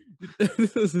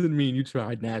 that doesn't mean you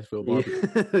tried Nashville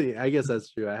barbecue. yeah, I guess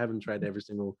that's true. I haven't tried every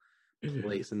single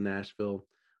place in Nashville.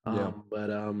 Yeah. But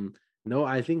no,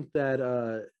 I think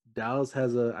that Dallas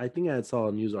has I think I saw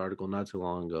a news article not too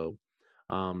long ago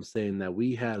saying that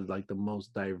we had like the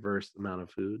most diverse amount of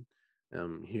food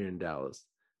here in Dallas.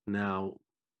 Now,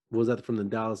 was that from the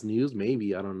Dallas News?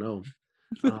 Maybe, I don't know.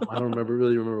 I don't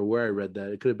really remember where I read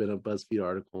that. It could have been a BuzzFeed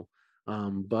article.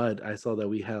 But I saw that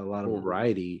we had a lot of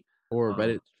variety. Or a Um,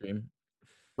 Reddit stream.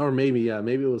 or maybe, yeah,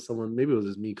 maybe it was someone, maybe it was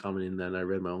just me commenting that and I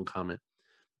read my own comment.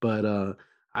 But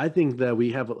I think that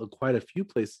we have quite a few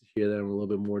places here that are a little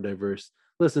bit more diverse.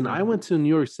 Listen, I Mm, went to New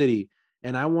York City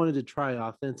and I wanted to try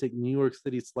authentic New York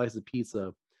City slice of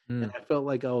pizza, and mm. I felt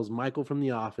like I was Michael from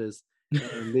The Office.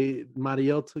 And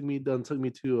Mariel took me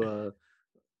to a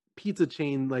pizza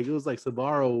chain, like it was like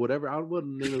Sabaro, whatever. I don't know what the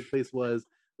name of the place was.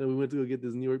 That we went to go get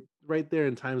this New York right there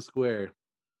in Times Square,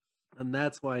 and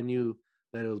that's why I knew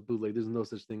that it was bootleg. There's no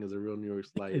such thing as a real New York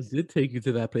I slice. did take you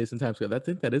to that place in Times Square. I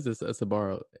think that is a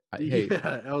Sbarro. Hey,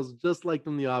 Yeah, I was just like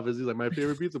from The Office. He's like my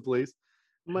favorite pizza place.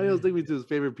 Mariel's took me to his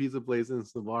favorite pizza place in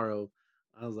Sabaro.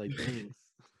 I was like, thanks.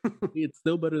 it's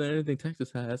still better than anything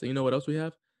Texas has. And you know what else we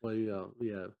have? Well,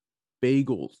 yeah.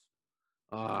 Bagels.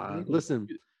 Bagels. Listen,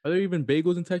 Are there even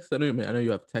bagels in Texas? I know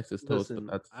you have Texas toast, but listen.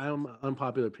 that's I'm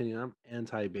unpopular opinion. I'm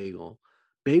anti-bagel.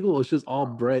 Bagel is just all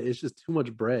bread. It's just too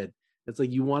much bread. It's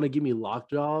like you want to give me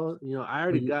lockjaw. You know, I are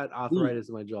already you got who arthritis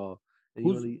in my jaw, and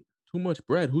you want who's to. too much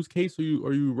bread? Whose case are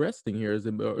you resting here? Is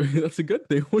it that's a good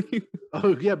thing. What do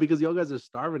Oh yeah, because y'all guys are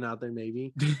starving out there.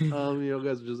 Maybe you you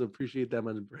guys just appreciate that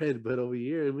much bread, but over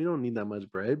here we don't need that much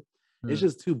bread. It's Hmm.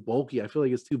 just too bulky. I feel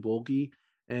like it's too bulky,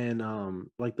 and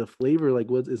like the flavor, like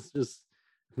what it's just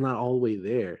not all the way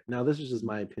there. Now this is just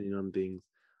my opinion on things.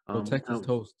 Well, Texas Now,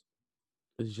 toast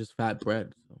is just fat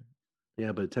bread. So.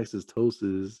 yeah, but Texas toast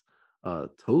is a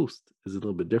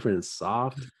little bit different. It's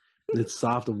soft. It's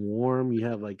soft and warm. You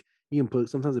have like you can put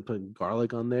sometimes they put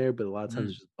garlic on there, but a lot of times Mm,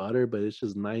 it's just butter, but it's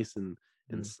just nice and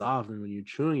mm. soft. And when you're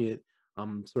chewing it,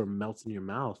 sort of melts in your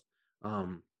mouth.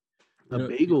 You A know,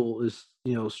 bagel is,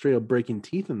 straight up breaking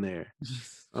teeth in there.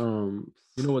 Um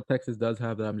you know what Texas does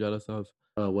have that I'm jealous of?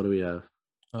 what do we have?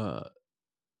 Uh,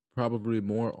 Probably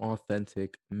more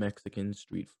authentic Mexican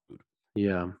street food.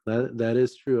 Yeah, that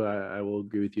is true. I will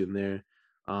agree with you in there.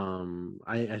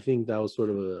 I think that was sort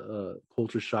of a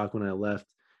culture shock when I left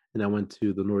and I went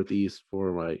to the Northeast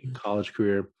for my Mm. college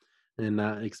career and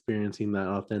not experiencing that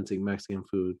authentic Mexican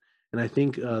food. And I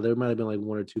think there might have been like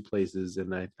one or two places,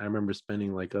 and I remember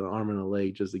spending like an arm and a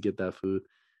leg just to get that food.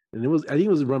 And I think it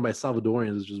was run by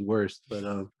Salvadorians, which is worse. But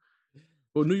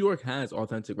Well, New York has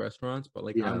authentic restaurants, but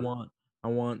like I yeah, want I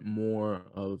want more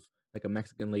of like a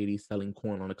Mexican lady selling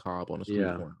corn on a cob on a street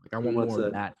yeah, corner. Like I he want wants more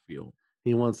of that. that feel.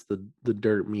 He wants the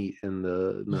dirt meat and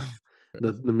the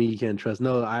meat you can't trust.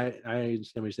 No, I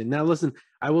understand what you're saying. Now listen,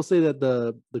 I will say that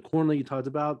the corn that you talked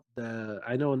about,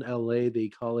 I know in LA they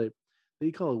call it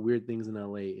weird things in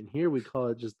LA. And here we call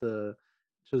it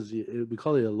we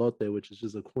call it elote, which is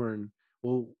just a corn.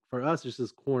 Well, for us it's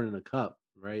just corn in a cup,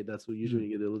 right? That's what Mm, usually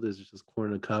you get elote is just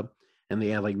corn in a cup, and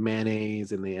they add like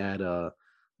mayonnaise and they add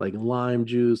like lime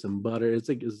juice and butter. It's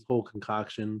like this whole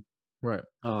concoction. right.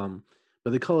 um, but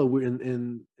they call it weird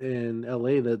in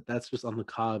LA that's just on the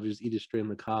cob. You just eat it straight on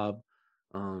the cob.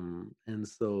 And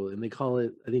they call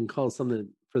it, I think call it something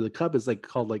for the cup. It's like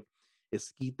called like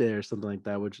esquite or something like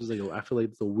that, which is like I feel like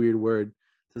it's a weird word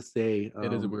to say.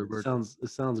 It is a weird word. It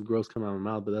sounds gross coming out of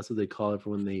my mouth, but that's what they call it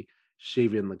for when they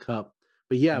shave it in the cup.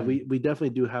 But yeah, Mm, we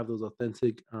definitely do have those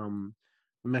authentic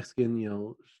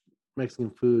Mexican, Mexican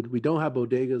food. We don't have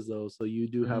bodegas though, so you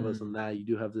do have us mm. on that. You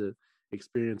do have the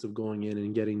experience of going in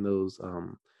and getting those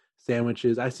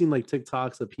sandwiches. I've seen like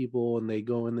TikToks of people and they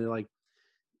go and they're like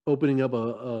opening up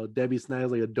a Debbie Snacks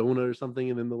like a donut or something,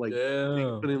 and then they're like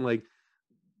Yeah. putting like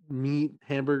meat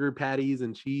hamburger patties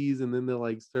and cheese, and then they'll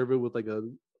like serve it with like a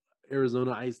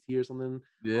Arizona iced tea or something. All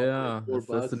for like Yeah. four That's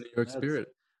the bucks. New York spirit.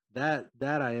 That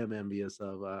I am envious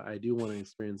of. I do want to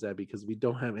experience that because we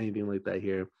don't have anything like that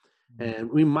here, Mm,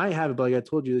 and we might have it, but like I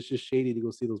told you, it's just shady to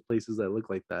go see those places that look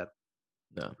like that.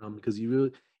 no. Because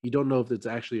you don't know if it's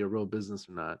actually a real business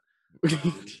or not.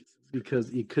 Because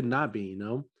it could not be.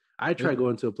 I Yeah. tried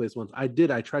going to a place once. I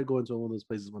tried going to one of those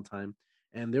places one time,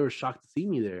 and they were shocked to see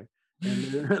me there.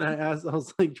 And I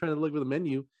was like trying to look for the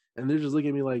menu, and they're just looking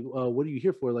at me like, "What are you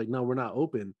here for?" Like, no, we're not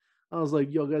open. I was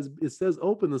like, "Yo, guys, it says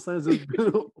open. The sign says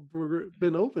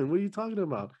been open. What are you talking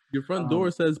about?" Your front door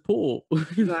Um, says pull.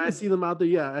 I see them out there.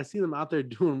 Yeah, I see them out there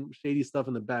doing shady stuff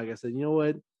in the back. I said, you know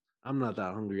what? I'm not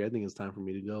that hungry. I think it's time for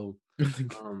me to go.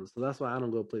 So that's why I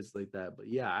don't go places like that. But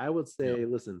yeah, I would Yeah. say,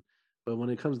 listen, but when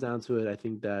it comes down to it, I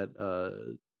think that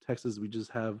Texas, we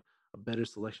just have a better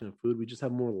selection of food. We just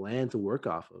have more land to work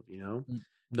off of, Mm,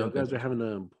 You don't get guys me are having to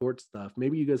import stuff.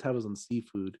 Maybe you guys have us on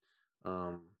seafood.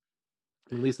 Um,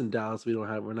 at least in Dallas,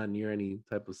 we're not near any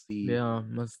type of sea. Yeah,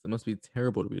 must be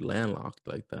terrible to be landlocked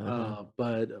like that. Huh?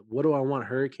 But what do I want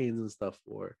hurricanes and stuff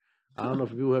for? I don't know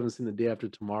if people haven't seen the day after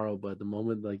tomorrow, but the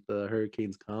moment like the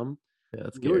hurricanes come, Yeah,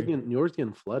 that's scary. New York's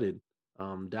getting flooded.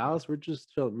 Dallas, we're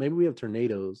just chill. Maybe we have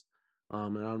tornadoes.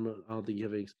 And I don't think you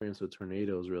have any experience with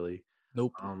tornadoes really.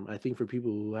 Nope. I think for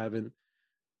people who haven't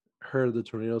heard the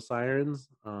tornado sirens,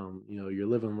 you're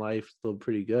living life still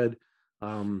pretty good.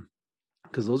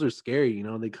 Because those are scary,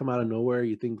 they come out of nowhere.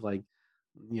 You think like,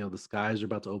 the skies are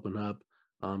about to open up,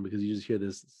 because you just hear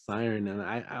this siren. And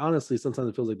I honestly, sometimes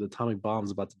it feels like the atomic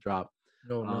bomb's about to drop,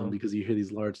 No, no. because you hear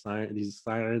these these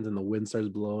sirens and the wind starts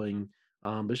blowing.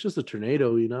 But it's just a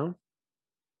tornado,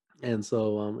 and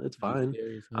so it's fine.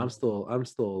 Scary as I'm hell.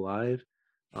 still alive.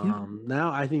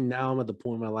 Now I think now I'm at the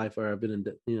point in my life where I've been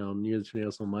in near the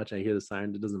tornado so much, I hear the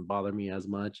siren, it doesn't bother me as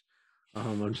much.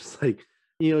 I'm just like,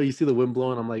 you see the wind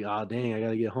blowing, I'm like, oh dang, I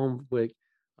gotta get home quick.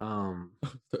 Start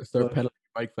But pedaling your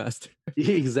bike faster.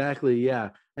 exactly, yeah.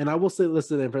 And I will say,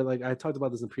 listen, and for like I talked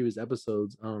about this in previous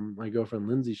episodes. My girlfriend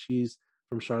Lindsay, she's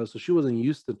from Charlotte, so she wasn't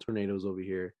used to tornadoes over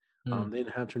here. Mm. They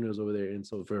didn't have tornadoes over there, and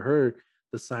so for her,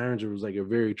 the sirens was like a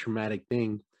very traumatic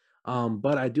thing.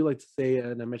 But I do like to say,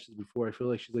 and I mentioned this before, I feel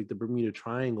like she's like the Bermuda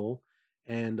Triangle.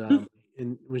 And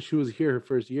and when she was here her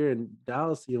first year in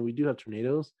Dallas, we do have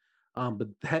tornadoes. But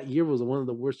that year was one of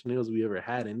the worst tornadoes we ever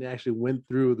had, and it actually went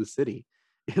through the city.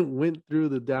 It went through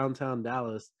the downtown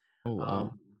Dallas, Oh wow.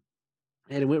 um,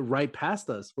 and it went right past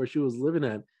us where she was living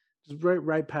at, just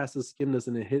right past us, skimmed us,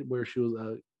 and it hit where she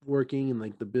was working, and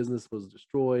like the business was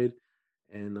destroyed.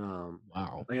 And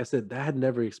Wow. like I said, I had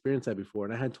never experienced that before,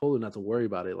 and I had told her not to worry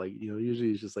about it. Like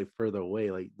usually it's just like further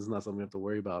away, like it's not something we have to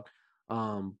worry about.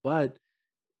 But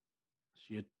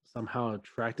she had somehow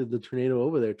attracted the tornado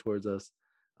over there towards us.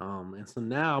 And so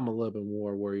now I'm a little bit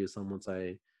more worrisome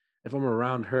if I'm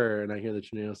around her and I hear the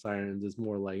tornado sirens, it's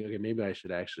more like, okay, maybe I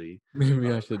should actually,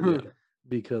 Maybe I should. Yeah.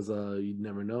 because you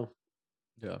never know.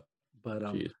 Yeah. But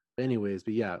Jeez. anyways,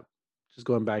 but yeah, just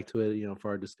going back to it,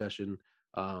 for our discussion,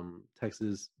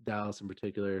 Texas, Dallas in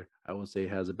particular, I would say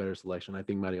has a better selection. I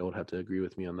think Mario would have to agree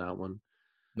with me on that one.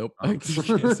 Nope. I Um,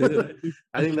 can't say that.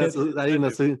 I think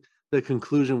that's the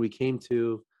conclusion we came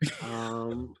to,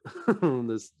 from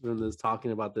this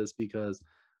talking about this, because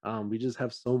we just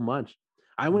have so much.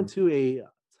 I went to a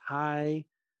Thai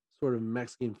sort of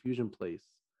Mexican fusion place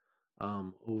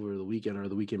over the weekend or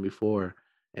the weekend before,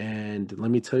 and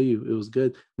let me tell you, it was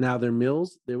good. Now their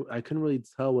meals, I couldn't really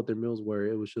tell what their meals were.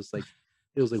 It was just like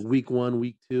week 1,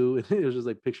 week 2, and it was just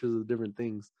like pictures of different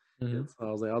things. Mhm. And so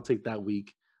I was like, I'll take that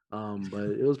week. But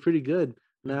it was pretty good.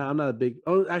 Now I'm not a big.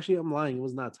 Oh, actually, I'm lying. It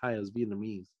was not Thai. It was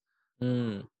Vietnamese,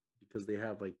 Mm. because they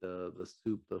have like the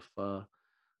soup, the pho.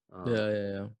 Yeah,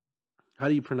 yeah. How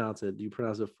do you pronounce it? Do you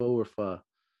pronounce it pho or pho?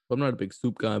 I'm not a big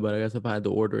soup guy, but I guess if I had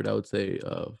to order it, I would say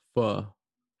pho.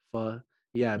 Pho.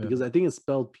 Yeah, Yeah. because I think it's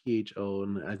spelled PHO,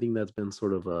 and I think that's been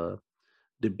sort of a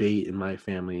debate in my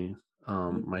family,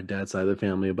 my dad's side of the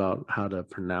family, about how to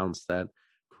pronounce that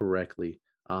correctly.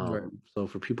 Right. So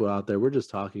for people out there, we're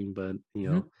just talking, but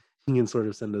you can sort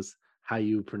of send us how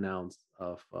you pronounce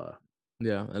pho.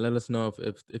 Yeah, and let us know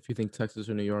if you think Texas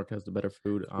or New York has the better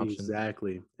food option.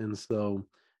 Exactly. And so,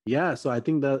 yeah, so I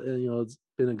think that, it's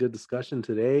been a good discussion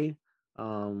today.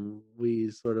 We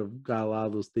sort of got a lot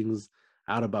of those things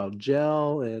out about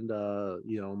gel, and,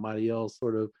 Mariel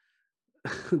sort of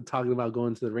talking about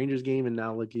going to the Rangers game, and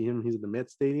now look at him, he's at the Met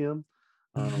Stadium.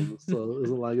 So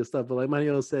there's a lot of good stuff. But like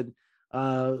Mariel said,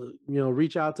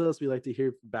 reach out to us. We like to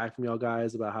hear back from y'all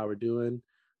guys about how we're doing.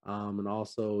 And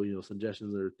also,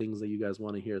 suggestions or things that you guys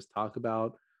want to hear us talk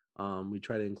about. We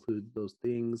try to include those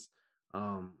things.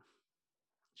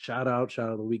 Shout out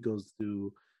of the week goes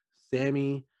to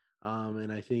Sammy,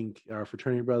 and I think our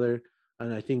fraternity brother,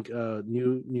 and I think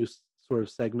new sort of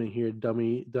segment here,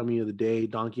 dummy of the day,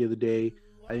 donkey of the day.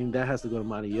 I think that has to go to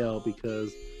Mariel,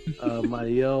 because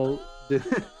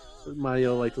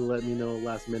Mariel like to let me know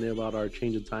last minute about our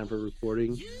change of time for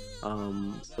recording.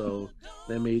 So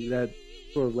that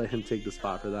sort of let him take the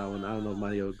spot for that one. I don't know if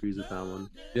Mario agrees with that one.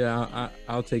 Yeah,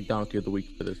 I'll take donkey of the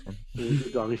week for this one.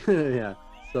 Yeah.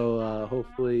 So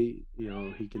hopefully,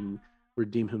 he can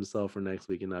redeem himself for next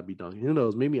week and not be donkey. Who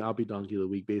knows? Maybe I'll be donkey of the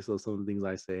week based on some of the things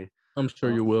I say. I'm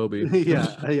sure you will be.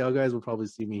 Yeah, y'all guys will probably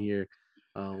see me here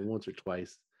once or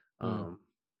twice.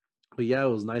 But yeah, it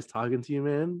was nice talking to you,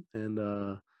 man. And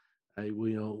I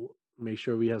will, make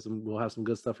sure we'll have some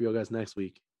good stuff for you guys next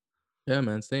week. Yeah,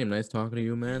 man, same. Nice talking to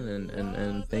you, man.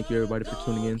 And thank you everybody for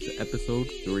tuning in to episode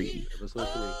 3. Episode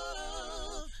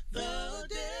 3. The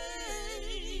day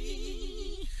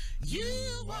you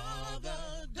are the